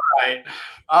boy.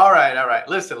 All right.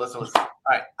 Listen. All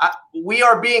right. We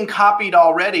are being copied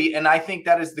already, and I think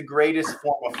that is the greatest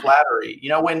form of flattery. You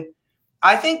know, when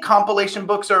I think compilation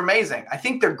books are amazing. I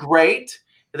think they're great.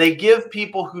 They give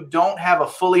people who don't have a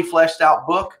fully fleshed out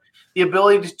book the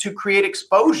ability to create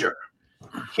exposure.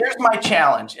 Here's my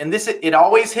challenge. And it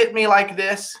always hit me like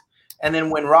this. And then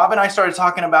when Rob and I started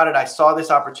talking about it, I saw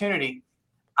this opportunity.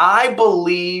 I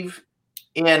believe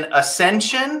in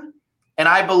ascension. And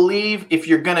I believe if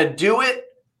you're going to do it,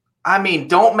 I mean,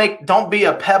 don't be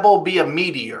a pebble, be a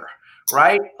meteor,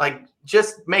 right? Like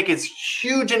just make as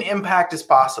huge an impact as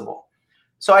possible.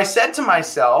 So I said to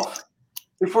myself,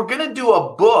 if we're going to do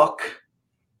a book,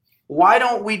 why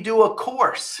don't we do a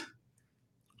course?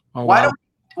 Oh, why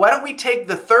don't we take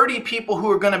the 30 people who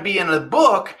are going to be in the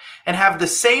book and have the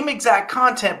same exact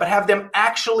content, but have them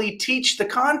actually teach the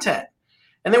content?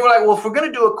 And then we're like, well, if we're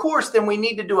going to do a course, then we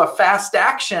need to do a fast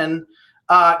action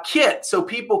kit so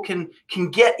people can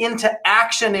get into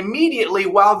action immediately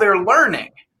while they're learning.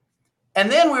 And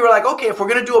then we were like, okay, if we're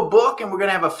going to do a book and we're going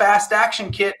to have a fast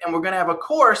action kit and we're going to have a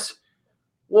course,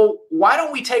 well, why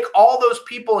don't we take all those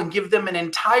people and give them an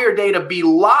entire day to be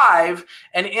live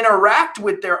and interact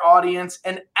with their audience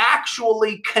and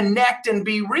actually connect and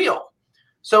be real?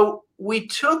 So we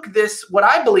took this, what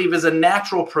I believe is a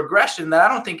natural progression that I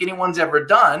don't think anyone's ever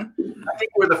done. I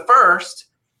think we're the first.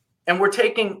 And we're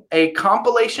taking a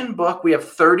compilation book. We have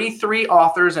 33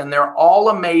 authors, and they're all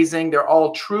amazing. They're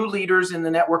all true leaders in the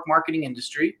network marketing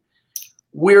industry.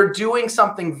 We're doing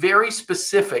something very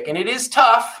specific, and it is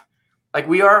tough. Like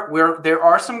there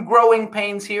are some growing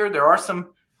pains here. There are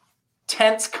some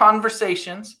tense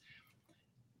conversations.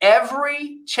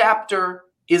 Every chapter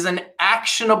is an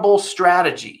actionable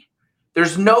strategy.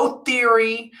 There's no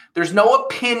theory. There's no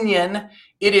opinion.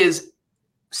 It is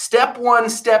step 1,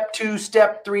 step 2,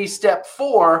 step 3, step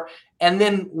 4, and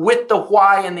then with the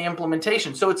why and the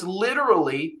implementation. So it's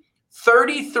literally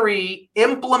 33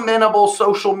 implementable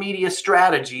social media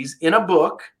strategies in a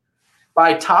book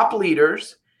by top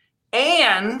leaders,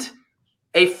 and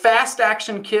a fast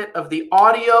action kit of the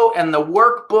audio and the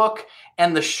workbook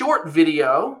and the short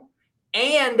video,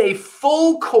 and a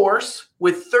full course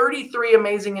with 33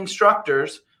 amazing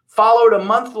instructors, followed a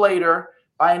month later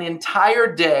by an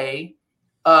entire day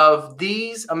of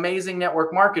these amazing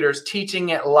network marketers teaching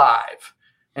it live.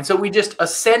 And so we just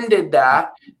ascended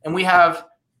that, and we have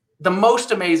the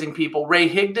most amazing people. Ray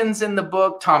Higdon's in the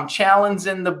book, Tom Challen's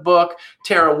in the book,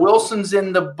 Tara Wilson's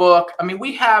in the book. I mean,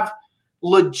 we have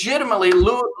legitimately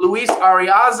Luis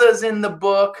Ariaza's in the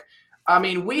book. I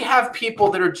mean, we have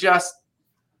people that are just,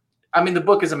 I mean, the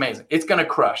book is amazing. It's going to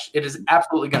crush. It is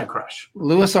absolutely going to crush.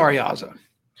 Luis Ariaza.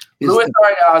 Luis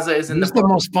Ariaza is in the book. He's the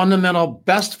most fundamental,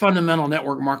 best fundamental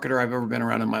network marketer I've ever been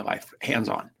around in my life, hands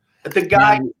on. The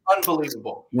guy is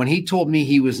unbelievable. When he told me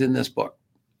he was in this book,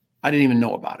 I didn't even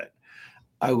know about it.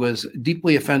 I was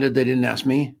deeply offended they didn't ask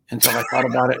me until I thought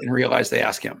about it and realized they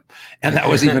asked him. And that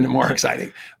was even more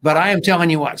exciting. But I am telling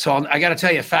you what, so I got to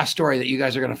tell you a fast story that you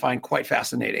guys are going to find quite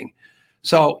fascinating.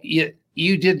 So you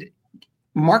did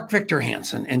Mark Victor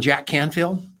Hansen and Jack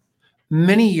Canfield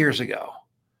many years ago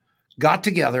got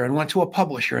together and went to a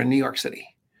publisher in New York City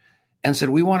and said,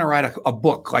 we want to write a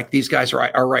book like these guys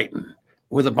are writing,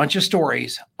 with a bunch of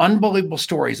stories, unbelievable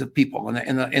stories of people.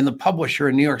 And the publisher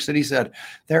in New York City said,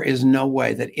 there is no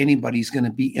way that anybody's going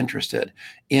to be interested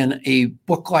in a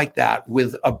book like that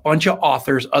with a bunch of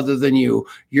authors other than you.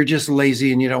 You're just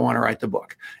lazy and you don't want to write the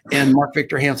book. And Mark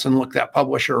Victor Hansen looked that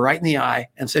publisher right in the eye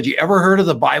and said, you ever heard of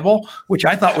the Bible? Which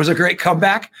I thought was a great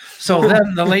comeback. So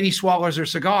then the lady swallows her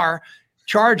cigar,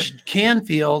 charged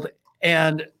Canfield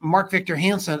and Mark Victor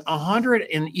Hansen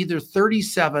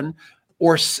 $137,000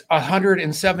 or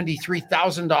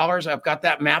 $173,000. I've got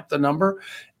that map, the number.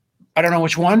 I don't know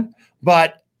which one,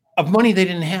 but of money they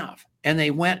didn't have. And they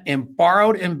went and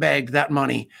borrowed and begged that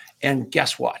money. And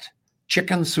guess what?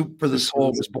 Chicken Soup for the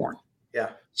Soul was born. Yeah.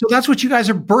 So that's what you guys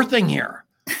are birthing here.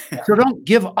 So don't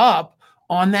give up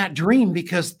on that dream,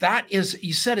 because that is,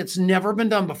 you said it's never been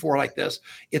done before like this.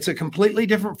 It's a completely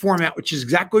different format, which is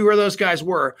exactly where those guys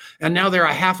were. And now they're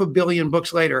 500 million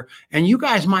books later. And you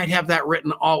guys might have that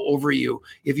written all over you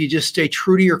if you just stay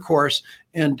true to your course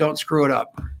and don't screw it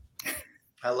up.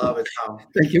 I love it, Tom.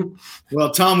 Thank you.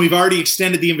 Well, Tom, we've already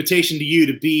extended the invitation to you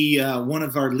to be one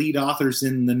of our lead authors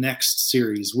in the next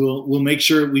series. We'll make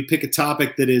sure we pick a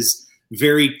topic that is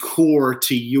very core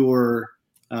to your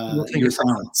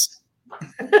talents.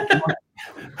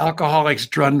 Alcoholics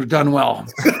done well.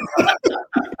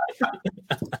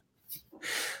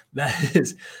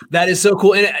 That is so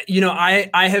cool. And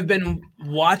I have been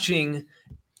watching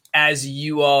as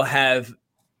you all have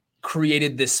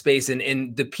created this space, and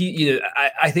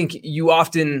I think you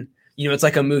often, it's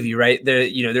like a movie, right?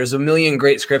 There's a million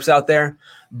great scripts out there,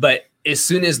 but as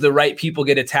soon as the right people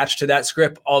get attached to that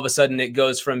script, all of a sudden it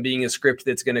goes from being a script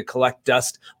that's going to collect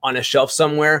dust on a shelf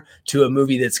somewhere to a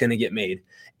movie that's going to get made.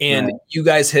 And you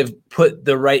guys have put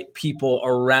the right people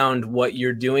around what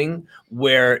you're doing,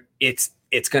 where it's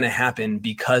going to happen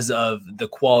because of the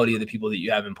quality of the people that you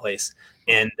have in place.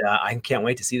 And I can't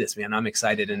wait to see this, man. I'm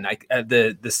excited. And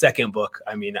the second book,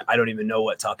 I mean, I don't even know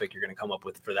what topic you're going to come up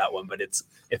with for that one, but it's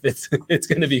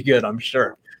going to be good, I'm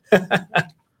sure.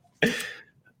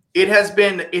 It has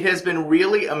been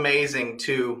really amazing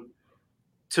to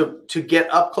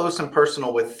get up close and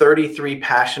personal with 33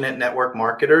 passionate network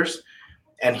marketers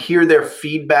and hear their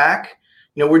feedback.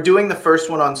 We're doing the first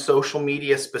one on social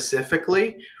media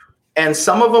specifically, and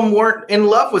some of them weren't in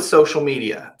love with social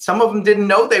media. Some of them didn't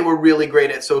know they were really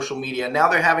great at social media. Now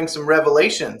they're having some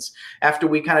revelations after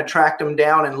we kind of tracked them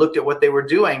down and looked at what they were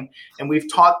doing, and we've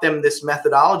taught them this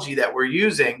methodology that we're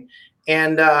using.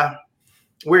 And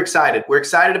we're excited. We're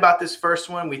excited about this first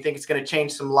one. We think it's going to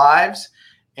change some lives.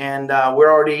 and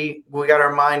we got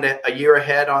our mind a year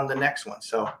ahead on the next one.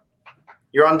 So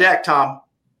you're on deck, Tom.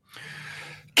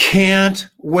 Can't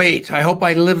wait. I hope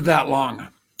I live that long.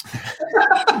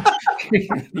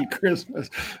 Christmas.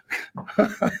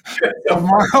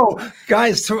 Tomorrow,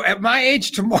 guys, so at my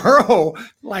age, tomorrow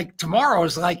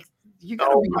is like, you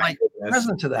gotta be like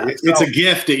present to that. It's a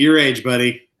gift at your age,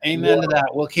 buddy. Amen to that.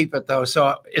 We'll keep it though.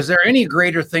 So is there any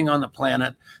greater thing on the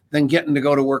planet than getting to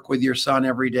go to work with your son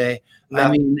every day? No.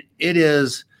 I mean, it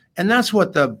is. And that's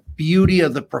what the beauty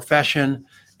of the profession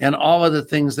and all of the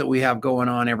things that we have going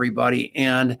on, everybody.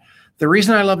 And the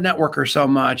reason I love Networker so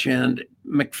much, and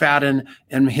McFadden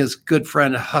and his good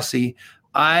friend Hussey,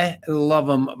 I love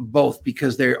them both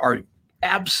because they are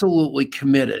absolutely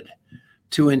committed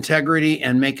to integrity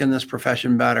and making this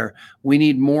profession better. We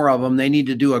need more of them. They need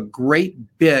to do a great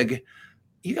big,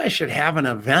 you guys should have an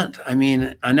event. I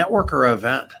mean, a Networker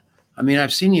event. I mean,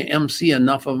 I've seen you MC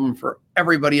enough of them for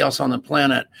everybody else on the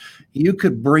planet. You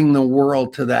could bring the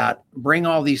world to that, bring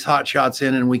all these hot shots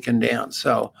in, and we can dance.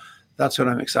 So that's what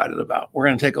I'm excited about. We're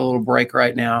going to take a little break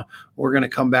right now. We're going to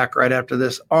come back right after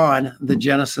this on the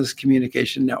Genesis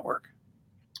Communication Network.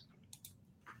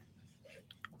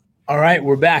 All right,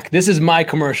 we're back. This is my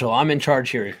commercial. I'm in charge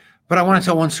here. But I want to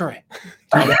tell one story.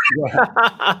 All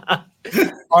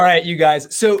right, you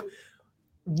guys. So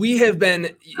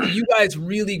you guys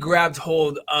really grabbed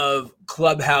hold of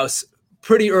Clubhouse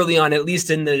pretty early on, at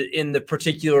least in the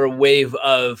particular wave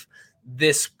of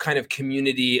this kind of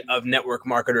community of network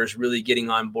marketers really getting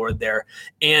on board there.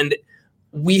 And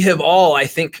we have all, I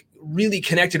think, really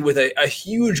connected with a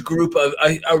huge group of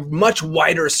a much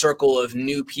wider circle of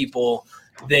new people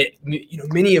that, you know,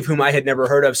 many of whom I had never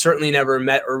heard of, certainly never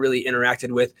met or really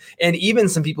interacted with, and even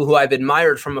some people who I've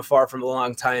admired from afar from a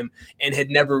long time and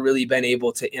had never really been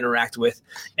able to interact with.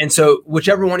 And so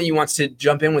whichever one of you wants to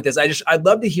jump in with this, I'd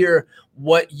love to hear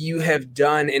what you have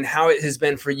done and how it has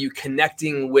been for you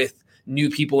connecting with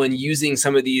new people and using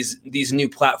some of these new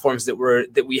platforms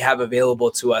that we have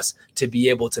available to us to be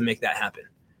able to make that happen.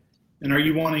 And are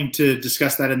you wanting to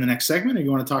discuss that in the next segment, or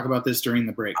you want to talk about this during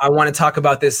the break? I want to talk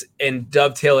about this and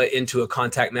dovetail it into a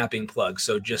contact mapping plug.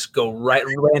 So just go land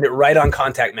it right on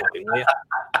contact mapping, will you?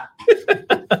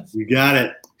 You got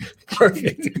it.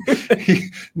 Perfect.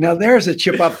 Now there's a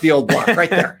chip up the old block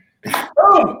right there.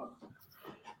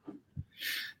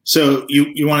 So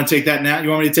you want to take that now? You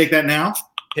want me to take that now?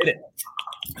 Hit it.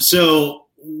 So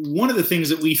one of the things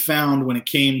that we found when it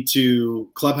came to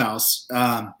Clubhouse,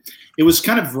 it was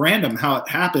kind of random how it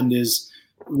happened. Is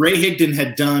Ray Higdon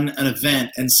had done an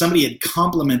event and somebody had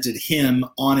complimented him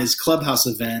on his Clubhouse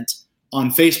event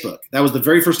on Facebook. That was the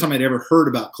very first time I'd ever heard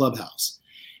about Clubhouse.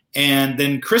 And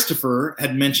then Christopher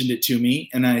had mentioned it to me,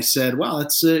 and I said, well,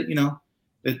 it's it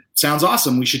sounds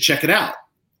awesome. We should check it out.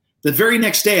 The very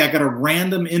next day, I got a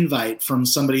random invite from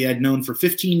somebody I'd known for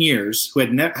 15 years who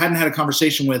hadn't had a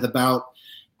conversation with about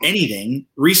anything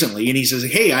recently. And he says,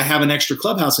 hey, I have an extra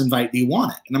Clubhouse invite. Do you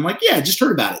want it? And I'm like, yeah, I just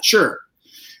heard about it. Sure.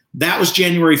 That was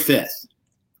January 5th.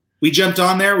 We jumped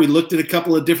on there. We looked at a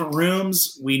couple of different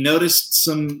rooms. We noticed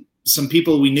some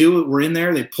people we knew were in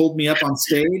there. They pulled me up on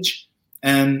stage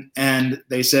and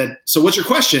they said, so what's your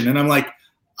question? And I'm like,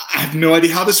 I have no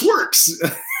idea how this works.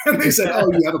 And they said,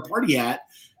 oh, you have a party hat.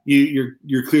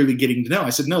 You're clearly getting to know.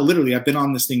 I said, no, literally, I've been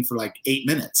on this thing for like 8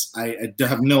 minutes. I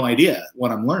have no idea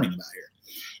what I'm learning about here.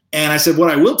 And I said, what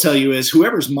I will tell you is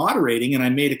whoever's moderating, and I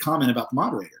made a comment about the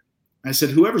moderator. I said,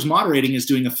 whoever's moderating is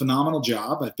doing a phenomenal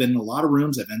job. I've been in a lot of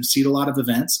rooms. I've emceed a lot of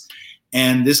events.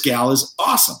 And this gal is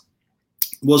awesome.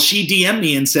 Well, she DM'd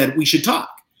me and said, we should talk.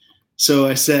 So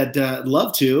I said,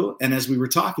 love to. And as we were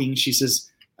talking, she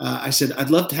says, I said, I'd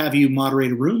love to have you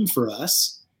moderate a room for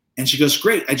us. And she goes,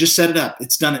 great, I just set it up.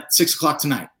 It's done at 6:00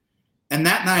 tonight. And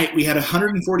that night we had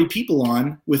 140 people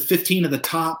on with 15 of the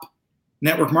top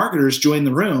network marketers join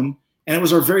the room. And it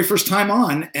was our very first time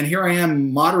on. And here I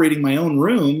am moderating my own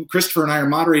room. Christopher and I are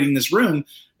moderating this room.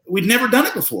 We'd never done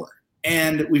it before.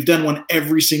 And we've done one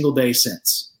every single day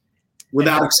since,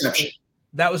 without exception.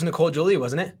 That was Nicole Jolie,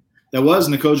 wasn't it? That was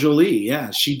Nicole Jolie.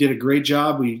 Yeah, she did a great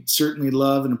job. We certainly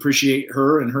love and appreciate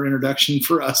her and her introduction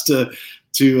for us to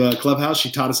Clubhouse. She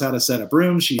taught us how to set up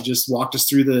rooms. She just walked us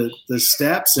through the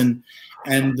steps and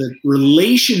the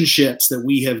relationships that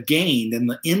we have gained and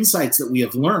the insights that we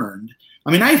have learned.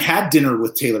 I mean, I'd had dinner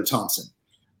with Taylor Thompson,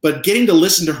 but getting to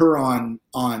listen to her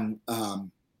on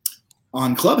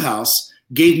Clubhouse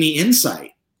gave me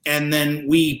insight. And then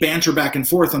we banter back and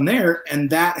forth on there, and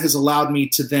that has allowed me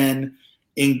to then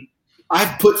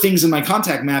I've put things in my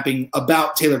contact mapping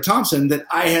about Taylor Thompson that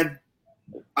I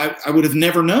would have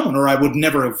never known, or I would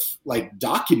never have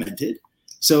documented.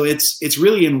 So it's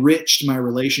really enriched my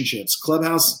relationships.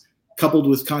 Clubhouse, coupled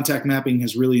with contact mapping,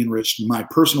 has really enriched my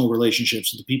personal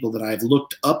relationships with the people that I've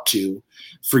looked up to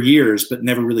for years, but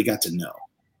never really got to know.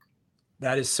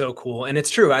 That is so cool. And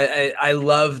it's true. I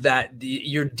love that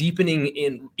you're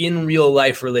deepening in real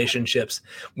life relationships.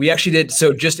 We actually did.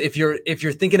 So just if you're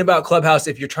thinking about Clubhouse,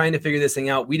 if you're trying to figure this thing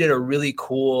out, we did a really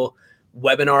cool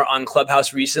webinar on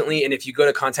Clubhouse recently. And if you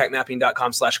go to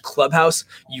contactmapping.com/clubhouse,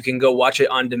 you can go watch it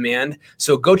on demand.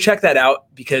 So go check that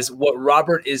out, because what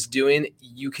Robert is doing,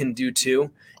 you can do too.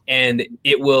 And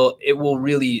it will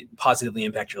really positively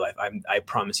impact your life. I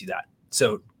promise you that.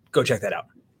 So go check that out.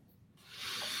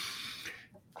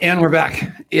 And we're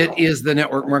back. It is the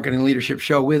Network Marketing Leadership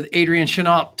Show with Adrian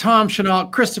Chenault, Tom Chenault,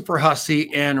 Christopher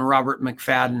Hussey, and Robert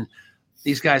McFadden.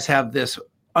 These guys have this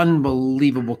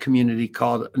unbelievable community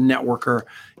called Networker.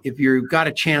 If you've got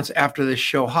a chance after this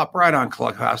show, hop right on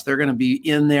Clubhouse. They're going to be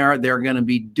in there. They're going to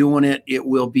be doing it. It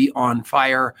will be on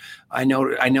fire. I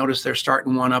noticed they're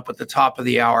starting one up at the top of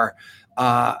the hour.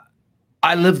 I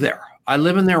live there. I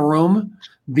live in their room,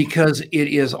 because it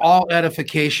is all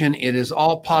edification. It is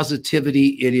all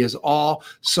positivity. It is all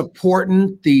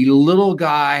supporting the little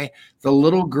guy, the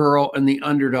little girl, and the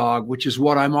underdog, which is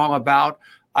what I'm all about.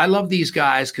 I love these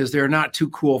guys because they're not too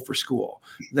cool for school.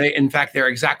 In fact, they're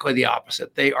exactly the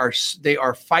opposite. They are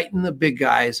fighting the big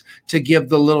guys to give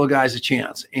the little guys a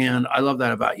chance. And I love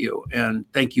that about you. And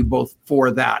thank you both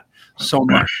for that so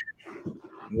much.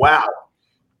 Wow.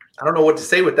 I don't know what to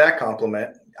say with that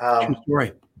compliment. True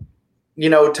story. You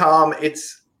know, Tom,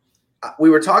 we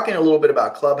were talking a little bit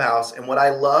about Clubhouse, and what I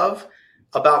love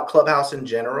about Clubhouse in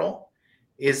general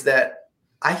is that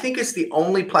I think it's the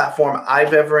only platform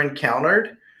I've ever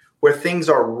encountered where things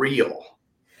are real.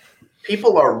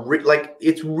 People are like,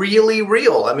 it's really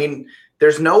real. I mean,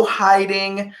 there's no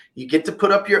hiding. You get to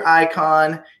put up your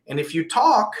icon, and if you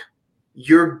talk,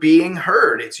 you're being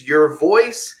heard. It's your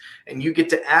voice, and you get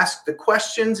to ask the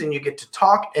questions, and you get to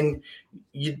talk, and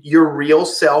your real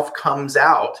self comes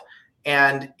out.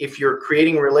 And if you're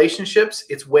creating relationships,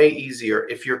 it's way easier.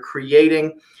 If you're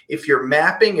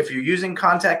mapping, if you're using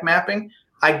contact mapping,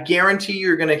 I guarantee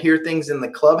you're going to hear things in the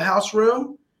Clubhouse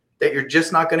room that you're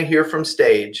just not going to hear from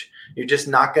stage. You're just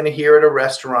not going to hear at a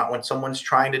restaurant when someone's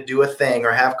trying to do a thing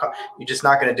or you're just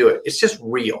not going to do it. It's just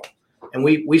real. And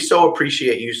we so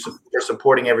appreciate you for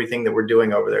supporting everything that we're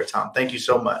doing over there, Tom. Thank you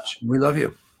so much. We love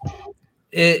you.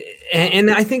 And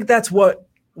I think that's what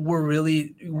we're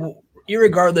really,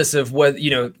 irregardless of what,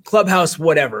 Clubhouse,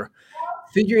 whatever,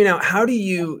 figuring out how do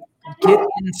you get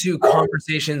into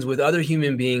conversations with other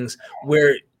human beings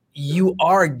where you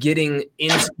are getting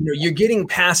into, you're getting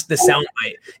past the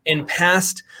soundbite and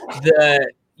past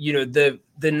the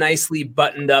nicely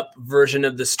buttoned up version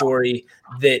of the story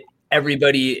that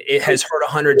everybody has heard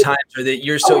 100 times, or that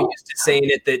you're so used to saying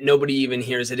it that nobody even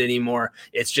hears it anymore.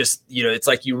 It's just, it's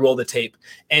like you roll the tape,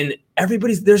 and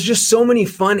there's just so many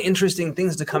fun, interesting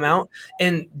things to come out.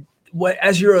 And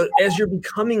as you're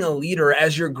becoming a leader,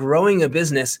 as you're growing a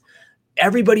business,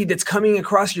 everybody that's coming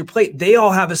across your plate, they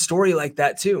all have a story like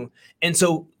that too. And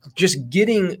so just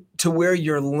getting to where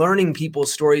you're learning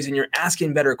people's stories and you're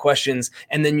asking better questions,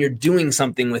 and then you're doing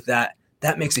something with that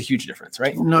makes a huge difference,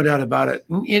 right? No doubt about it.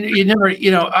 You never,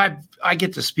 I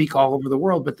get to speak all over the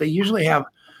world, but they usually have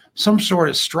some sort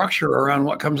of structure around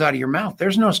what comes out of your mouth.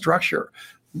 There's no structure,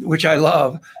 which I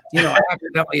love. I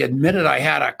accidentally admitted I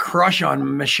had a crush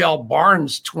on Michelle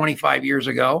Barnes 25 years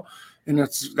ago. And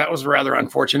that was rather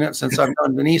unfortunate, since I've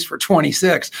known Denise for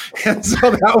 26. And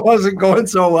so that wasn't going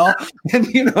so well.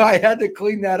 And, I had to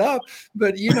clean that up.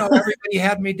 But, everybody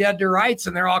had me dead to rights,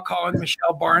 and they're all calling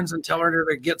Michelle Barnes and telling her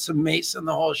to get some mace in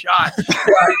the whole shot.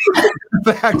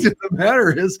 The fact of the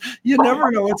matter is, you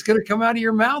never know what's going to come out of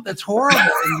your mouth. It's horrible.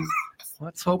 And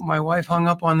let's hope my wife hung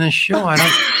up on this show. I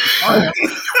don't.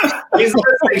 He's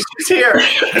listening. She's here.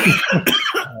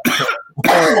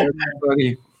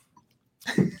 Everybody.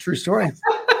 True story.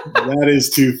 That is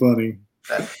too funny.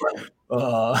 That's funny.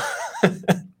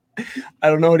 I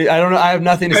don't know. I have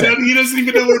nothing to say. He doesn't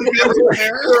even know where to go from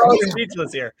there. We're all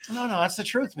speechless here. No, that's the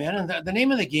truth, man. And the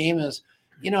name of the game is,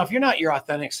 if you're not your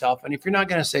authentic self, and if you're not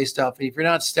going to say stuff, and if you're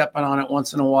not stepping on it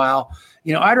once in a while,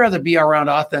 I'd rather be around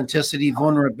authenticity,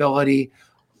 vulnerability,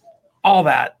 all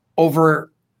that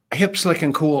over hip, slick,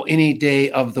 and cool any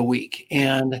day of the week.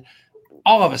 And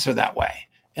all of us are that way.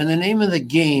 And the name of the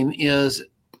game is,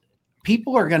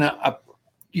 people are going to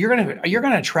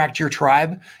to attract your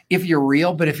tribe if you're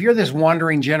real. But if you're this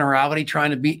wandering generality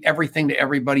trying to be everything to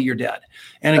everybody, you're dead.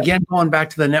 And again, going back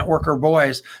to the networker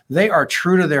boys, they are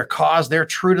true to their cause. They're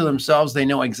true to themselves. They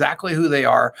know exactly who they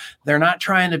are. They're not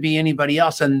trying to be anybody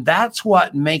else. And that's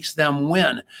what makes them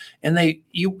win. And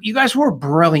you guys were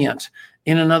brilliant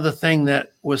in another thing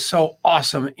that was so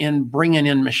awesome in bringing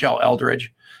in Michelle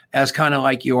Eldridge as kind of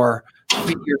like your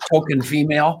token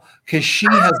female, because she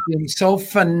has been so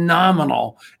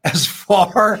phenomenal as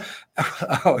far.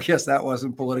 Oh, yes, that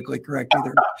wasn't politically correct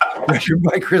either. Measured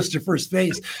by Christopher's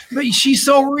face, but she's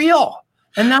so real,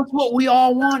 and that's what we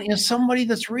all want, is somebody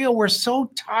that's real. We're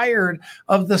so tired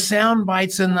of the sound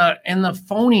bites and the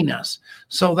phoniness.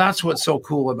 So that's what's so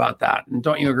cool about that. And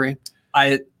don't you agree?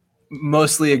 I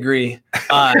mostly agree.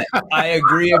 I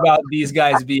agree about these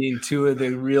guys being two of the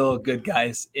real good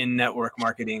guys in network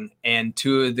marketing and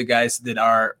two of the guys that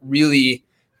are really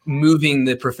moving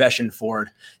the profession forward.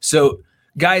 So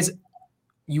guys,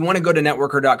 you want to go to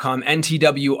networker.com,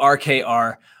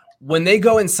 NTWRKR. When they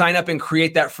go and sign up and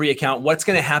create that free account, what's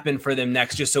going to happen for them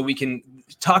next? Just so we can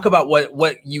talk about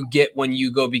what you get when you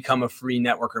go become a free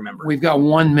networker member. We've got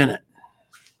 1 minute.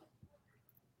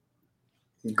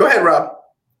 Go ahead, Rob.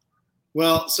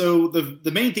 Well, so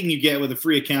the main thing you get with a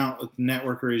free account with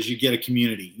Networker is you get a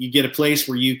community. You get a place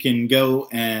where you can go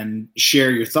and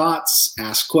share your thoughts,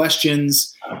 ask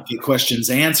questions, get questions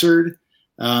answered.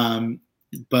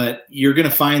 But you're going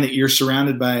to find that you're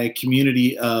surrounded by a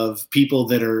community of people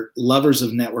that are lovers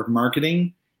of network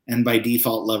marketing and by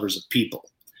default lovers of people.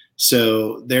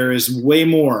 So there is way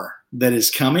more that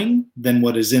is coming than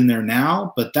what is in there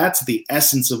now, but that's the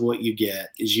essence of what you get,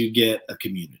 is you get a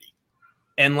community.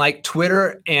 And like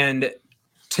Twitter and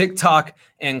TikTok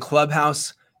and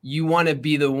Clubhouse, you want to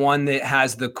be the one that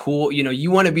has the cool, you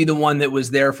want to be the one that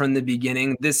was there from the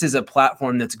beginning. This is a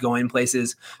platform that's going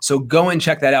places. So go and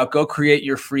check that out. Go create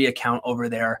your free account over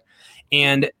there.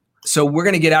 And so we're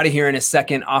going to get out of here in a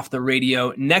second off the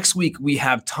radio. Next week, we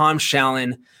have Tom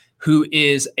Shallon, who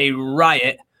is a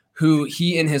riot, who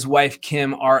he and his wife,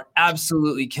 Kim, are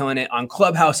absolutely killing it on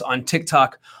Clubhouse, on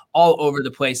TikTok, all over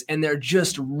the place. And they're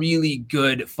just really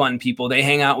good, fun people. They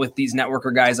hang out with these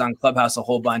networker guys on Clubhouse a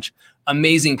whole bunch.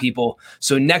 Amazing people.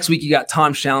 So next week, you got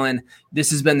Tom Shallon.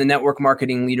 This has been the Network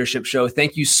Marketing Leadership Show.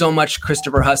 Thank you so much,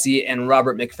 Christopher Hussey and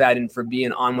Robert McFadden, for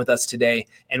being on with us today.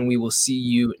 And we will see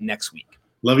you next week.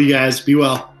 Love you guys. Be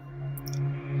well.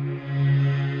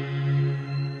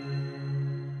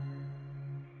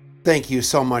 Thank you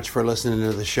so much for listening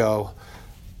to the show.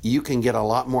 You can get a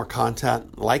lot more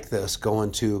content like this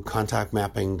going to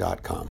contactmapping.com.